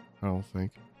select, I don't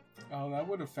think. Oh, that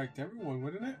would affect everyone,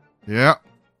 wouldn't it? Yeah,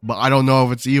 but I don't know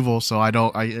if it's evil, so I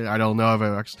don't know if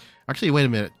it actually, wait a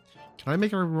minute. Can I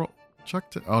make a roll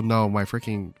check to... Oh no, my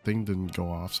freaking thing didn't go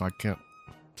off, so I can't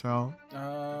tell.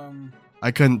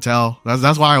 I couldn't tell.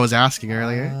 That's why I was asking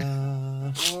earlier.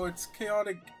 Well, it's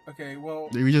chaotic. Okay, well...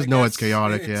 We just know it's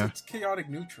chaotic, yeah. It's chaotic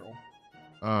neutral.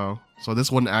 Oh, so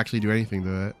this wouldn't actually do anything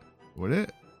to it, would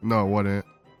it? No, it wouldn't.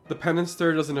 The penance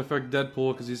stir doesn't affect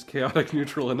Deadpool because he's chaotic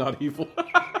neutral and not evil.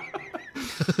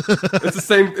 It's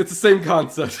the same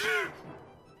concept. I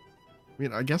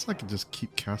mean, I guess I could just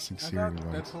keep casting Searing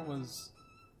Light. Deadpool was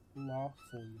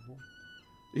lawful evil.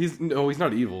 He's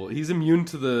not evil. He's immune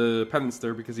to the penance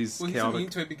stir because he's chaotic. He's immune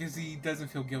to it because he doesn't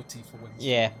feel guilty for what he's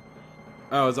Yeah.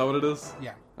 Oh, is that what it is?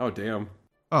 Yeah. Oh, damn.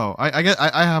 Oh, I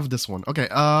have this one. Okay,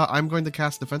 I'm going to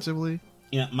cast defensively.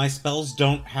 Yeah, my spells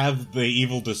don't have the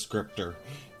evil descriptor.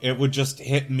 It would just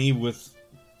hit me with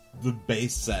the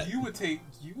base set. You would take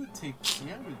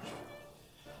damage.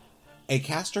 A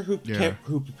caster who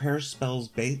prepares spells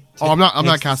based. Oh, I'm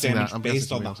not casting that. I'm based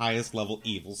casting on the highest level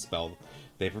evil spell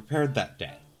they prepared that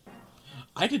day.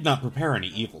 I did not prepare any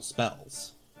evil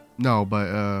spells. No,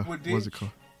 but what's it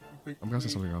called? I'm casting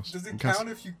something else. Does it count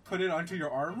if you put it onto your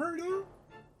armor, dude?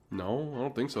 No, I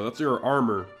don't think so. That's your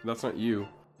armor. That's not you.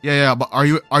 Yeah, but are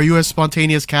you a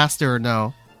spontaneous caster or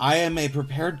no? I am a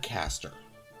prepared caster.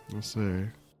 Let's see.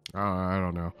 I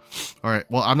don't know. All right.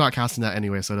 Well, I'm not casting that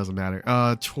anyway, so it doesn't matter.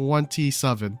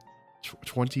 27.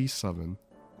 27.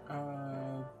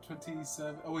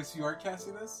 27. Oh, wait, so you are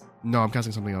casting this? No, I'm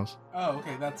casting something else. Oh,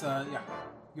 okay. That's yeah.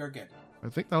 You're good. I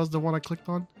think that was the one I clicked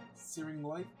on. Searing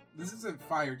Light. This isn't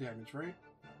fire damage, right?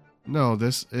 No,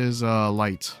 this is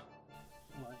light.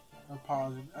 Like a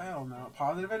positive. I don't know.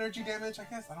 Positive energy damage. I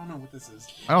guess I don't know what this is.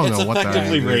 I don't It's know what that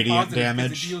effectively is. radiant Positive, 'cause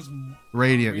damage. It deals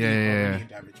Radiant. Yeah. radiant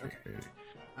damage. Okay.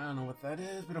 I don't know what that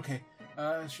is, but okay.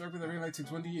 Strike with a ring light to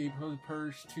 28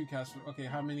 per 2 cast. Okay,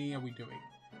 how many are we doing?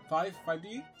 5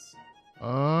 d8s?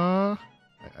 I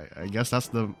guess is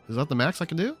that the max I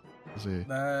can do? Let's see.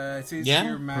 It says Yeah,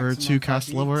 here For maximum 2 cast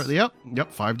 5d8s. level.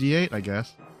 Yep, 5d8, I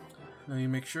guess. Let me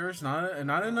make sure it's not an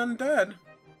undead.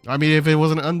 I mean, if it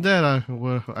wasn't undead,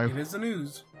 It is the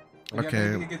news. But yeah, Okay,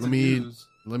 I think it gets let a me- news.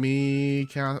 let me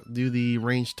do the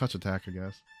ranged touch attack, I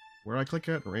guess. Where do I click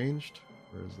at? Ranged?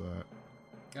 Where is that?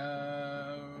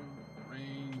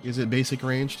 Range. Is it basic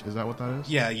ranged? Is that what that is?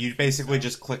 Yeah, you basically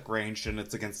just click ranged and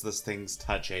it's against this thing's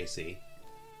touch AC.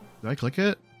 Did I click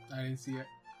it? I didn't see it.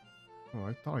 Oh,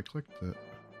 I thought I clicked it.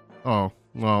 Oh,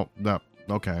 well, that.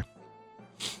 Okay.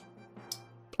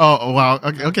 Oh, wow.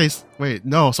 Okay, wait.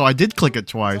 No, so I did click it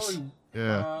twice. It's only,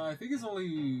 Yeah. I think it's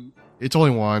only. It's only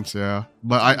once, yeah.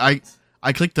 But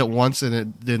I clicked it once and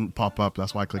it didn't pop up.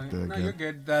 That's why I clicked it No, you're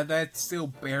again. good. That still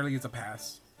barely is a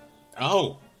pass.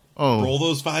 Oh, Oh, roll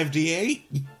those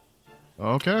 5d8,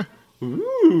 okay.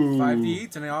 Ooh.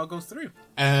 5d8s and it all goes through.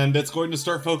 and it's going to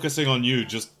start focusing on you.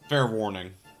 Just fair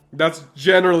warning. That's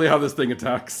generally how this thing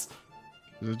attacks.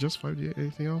 Is it just 5d8?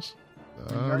 Anything else?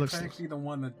 You're Looks. technically the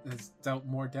one that has dealt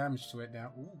more damage to it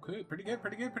now. Ooh, good. Pretty good.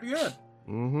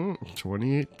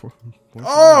 28 points.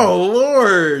 Oh,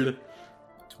 Lord!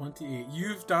 28.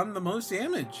 You've done the most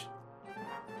damage.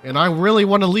 And I really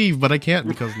want to leave, but I can't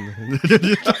because.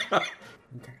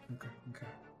 Okay.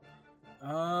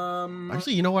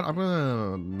 Actually, you know what? I'm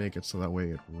gonna make it so that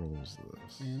way it rolls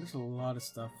this. Man, there's a lot of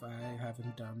stuff I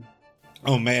haven't done.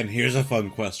 Oh man, here's a fun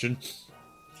question.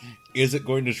 Is it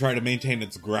going to try to maintain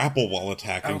its grapple while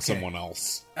attacking Okay. someone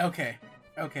else? Okay.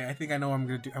 I think I know what I'm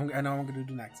gonna do. I know what I'm gonna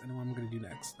do next.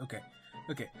 Okay.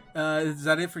 Is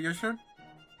that it for your turn?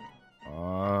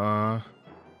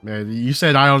 Man, you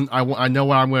said I don't. I know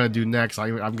what I'm gonna do next.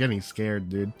 I'm getting scared,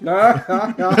 dude. I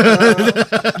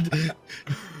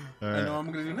know what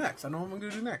I'm gonna do next.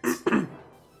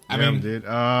 I Damn, mean, dude.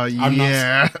 not-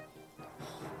 Yeah.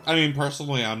 I mean,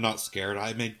 personally, I'm not scared.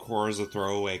 I made Korra as a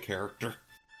throwaway character.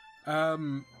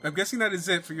 I'm guessing that is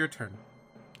it for your turn.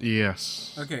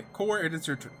 Yes. Okay, Core, it is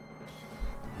your turn.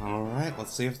 All right,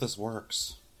 let's see if this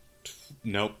works.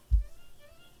 Nope.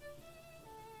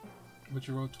 But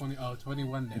you rolled 20. Oh,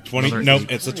 21 now. 20. Another Nope,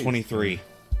 eight. it's a 23.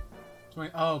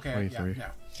 20. Oh, okay. 23. Yeah.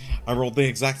 I rolled the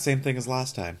exact same thing as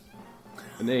last time.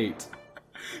 An 8.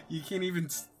 You can't even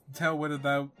tell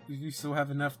whether you still have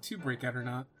enough to break out or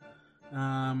not.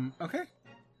 Okay.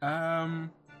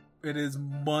 It is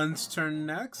Mun's turn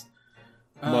next.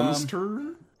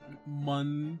 Monster?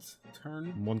 Mun's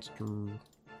turn. Monster.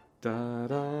 Da,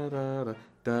 da, da, da,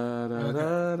 da, da,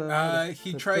 da, da,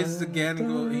 He tries again and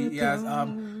goes.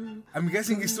 I'm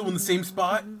guessing he's still in the same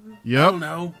spot. I Yep. don't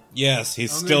know. Yes,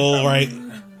 he's I'm still gonna- right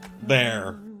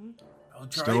there. I'll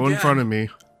try Still again. in front of me.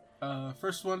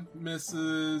 First one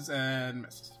misses and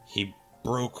misses. He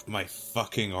broke my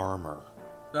fucking armor.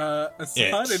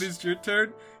 Assad, It. it is your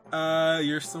turn.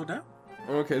 You're still down.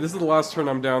 Okay, this is the last turn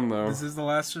I'm down, though. This is the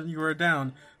last turn you are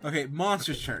down. Okay,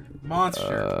 Monster's turn.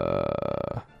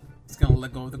 It's gonna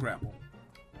let go of the grapple.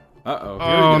 Uh-oh. Here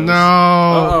Oh he goes. no!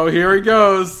 Uh-oh, here he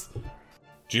goes.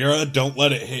 Jira, don't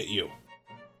let it hit you.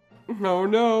 Oh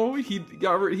no, he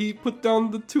put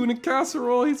down the tuna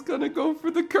casserole. He's gonna go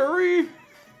for the curry.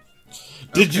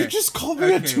 Did you Okay. just call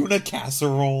me a Okay. tuna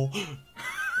casserole?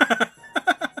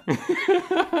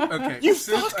 Okay, You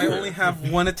since I fucker. only have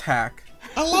one attack,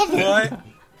 I love it.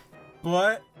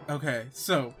 but okay.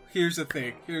 So here's the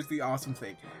thing. Here's the awesome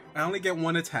thing. I only get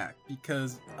one attack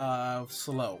because of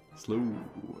slow. Slow.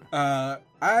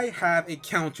 I have a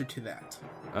counter to that.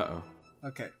 Uh-oh.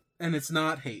 Okay, and it's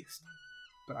not haste,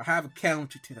 but I have a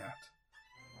counter to that,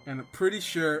 and I'm pretty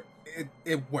sure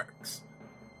it works.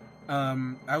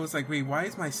 I was like, wait, why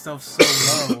is my stuff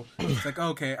so low? It's like,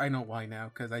 okay, I know why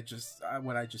now, because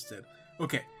what I just did.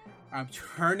 Okay, I'm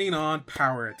turning on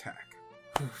power attack.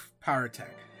 Power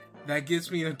attack. That gives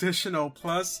me an additional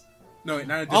plus. No, wait,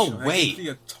 not additional. That wait. gives me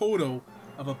a total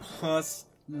of a plus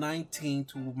 19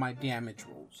 to my damage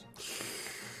rolls.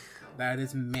 That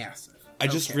is massive. I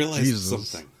just Okay. realized Jesus.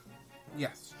 something.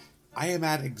 Yes. I am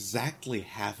at exactly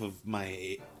half of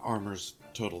my armor's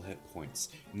total hit points,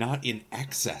 not in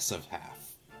excess of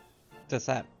half. Does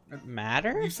that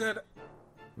matter? You said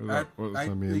What does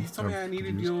that mean? you told me I'm I needed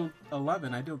to confused. deal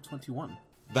 11. I dealt 21.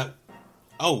 That.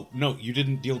 Oh, no, you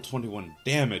didn't deal 21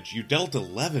 damage. You dealt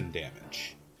 11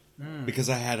 damage. Because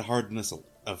I had hardness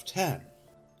of 10.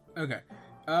 Okay.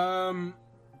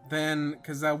 Then,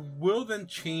 because that will then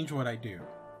change what I do.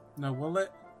 No, will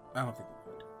it? I don't think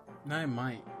it would. No, it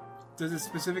might. Does it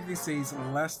specifically say it's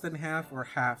less than half or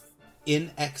half?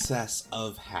 In excess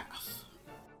of half.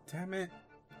 Damn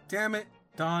it.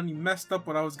 Don, you messed up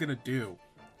what I was gonna do.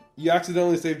 You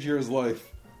accidentally saved Jira's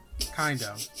life. Kind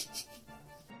of.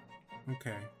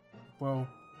 Okay. Well,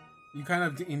 You kind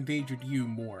of endangered you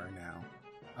more now.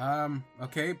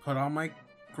 Okay, put on my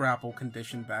grapple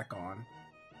condition back on.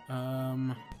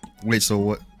 Wait,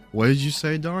 so what did you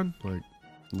say, Don? Like,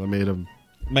 I made him...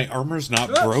 My armor's not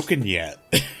broken yet.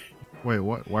 Wait,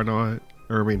 what? Why not?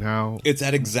 Or, I mean, how? It's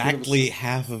at exactly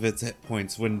half of its hit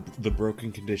points when the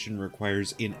broken condition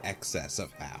requires in excess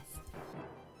of half.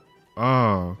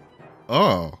 Oh.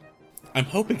 I'm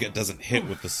hoping it doesn't hit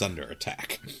with the Sunder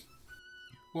attack.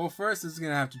 Well, first it's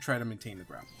gonna have to try to maintain the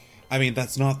grapple. I mean,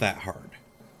 that's not that hard.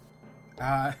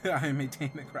 I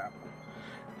maintain the grapple.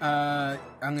 I'm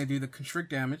gonna do the constrict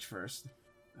damage first.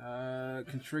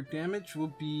 Constrict damage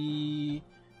will be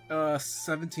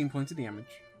 17 points of damage.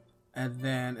 And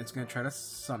then it's gonna try to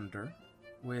Sunder,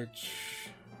 which...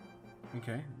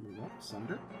 Okay, here we go.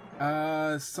 Sunder.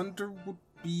 Sunder would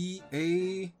be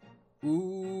a...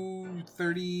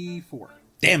 34.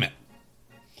 Damn it!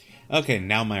 Okay,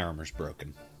 now my armor's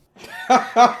broken.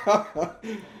 Oh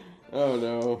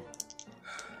no.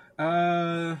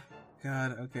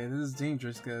 God, okay, this is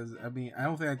dangerous because, I mean, I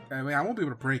don't think I won't be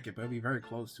able to break it, but I'll be very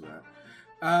close to that.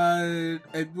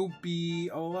 It will be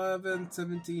 11,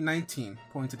 17, 19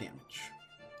 points of damage.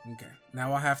 Okay,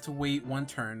 now I'll have to wait one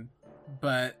turn,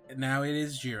 but now it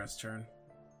is Jira's turn.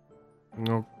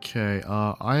 Okay,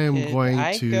 I am Did going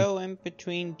I to... go in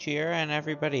between Jira and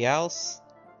everybody else?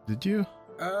 Did you?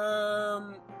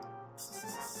 Zol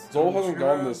hasn't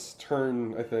gone this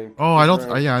turn, I think. Oh, I don't...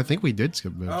 Round. yeah, I think we did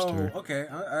skip Move's Oh, turn. okay,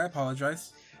 I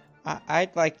apologize.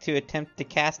 I'd like to attempt to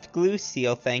cast Glue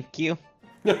Seal, thank you.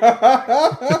 Seal?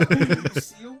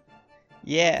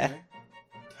 Yeah. Okay.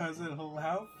 Does it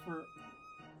allow for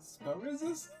spell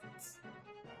resistance?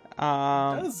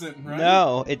 Doesn't, right?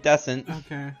 No, it doesn't.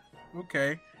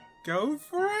 Okay. Go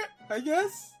for it, I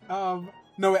guess?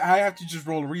 No, I have to just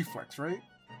roll a reflex, right?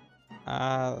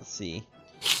 Let's see.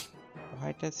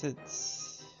 Why does it...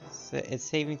 It's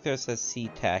saving throw says C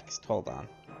text. Hold on.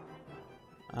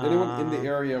 Anyone in the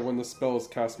area when the spell is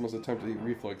cast must attempt a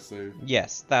reflex save.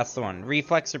 Yes, that's the one.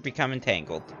 Reflex or become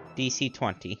entangled. DC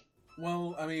 20.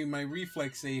 Well, I mean, my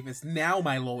reflex save is now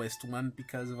my lowest one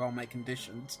because of all my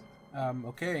conditions.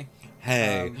 Okay.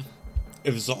 Hey,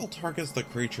 if Zol targets the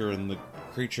creature and the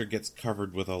creature gets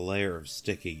covered with a layer of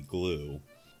sticky glue,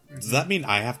 does that mean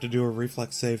I have to do a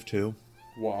reflex save too?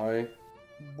 Why?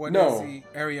 What No. does the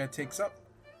area takes up?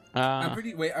 I'm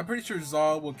pretty sure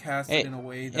Zal will cast it in a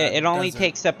way that It only doesn't-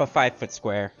 takes up a 5-foot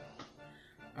square.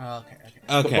 Okay.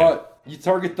 The Okay. butt. You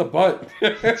target the butt.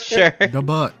 Sure. The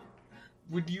butt.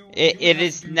 Would you? It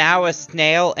is now a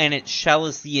snail, and its shell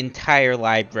is the entire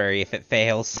library if it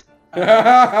fails.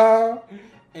 a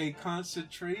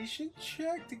concentration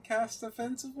check to cast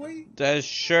offensively?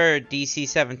 Sure, DC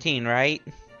 17, right?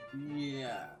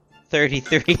 Yeah.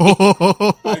 33.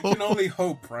 I can only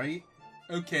hope, right?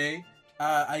 Okay.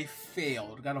 I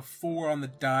failed. Got a 4 on the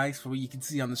dice for what you can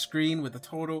see on the screen with a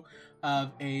total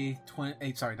of a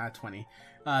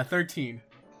 13.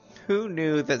 Who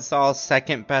knew that Saul's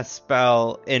second best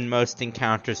spell in most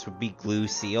encounters would be Glue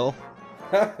Seal?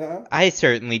 I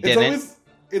certainly didn't.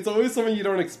 It's always something you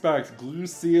don't expect. Glue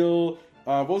seal.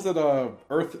 What was it?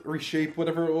 Earth reshape,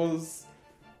 whatever it was.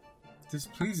 This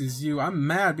pleases you. I'm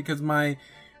mad because my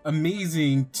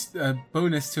amazing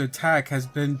bonus to attack has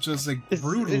been just like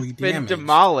brutally It's been damaged.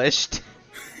 demolished.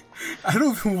 I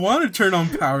don't even want to turn on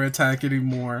power attack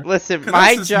anymore. Listen, 'Cause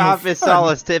my this is no job is fun. Saul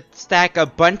is to stack a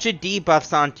bunch of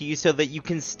debuffs onto you so that you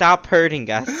can stop hurting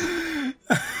us.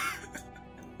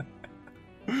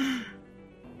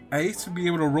 I used to be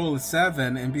able to roll a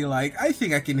 7 and be like, I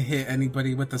think I can hit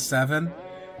anybody with a 7.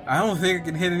 I don't think I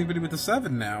can hit anybody with a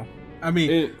 7 now. I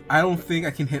mean, I don't think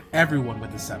I can hit everyone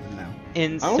with a 7 now.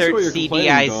 Insert what you're complaining,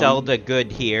 CDI Dom. Zelda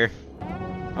good here.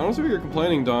 I don't see what you're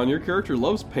complaining, Don. Your character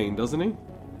loves pain, doesn't he?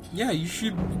 Yeah, you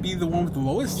should be the one with the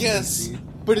lowest Yes, DC.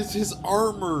 but it's his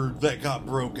armor that got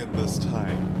broken this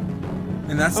time.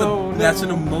 And that's Oh, that's an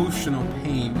no. emotional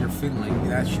pain you're feeling.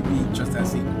 That should be just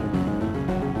as equal.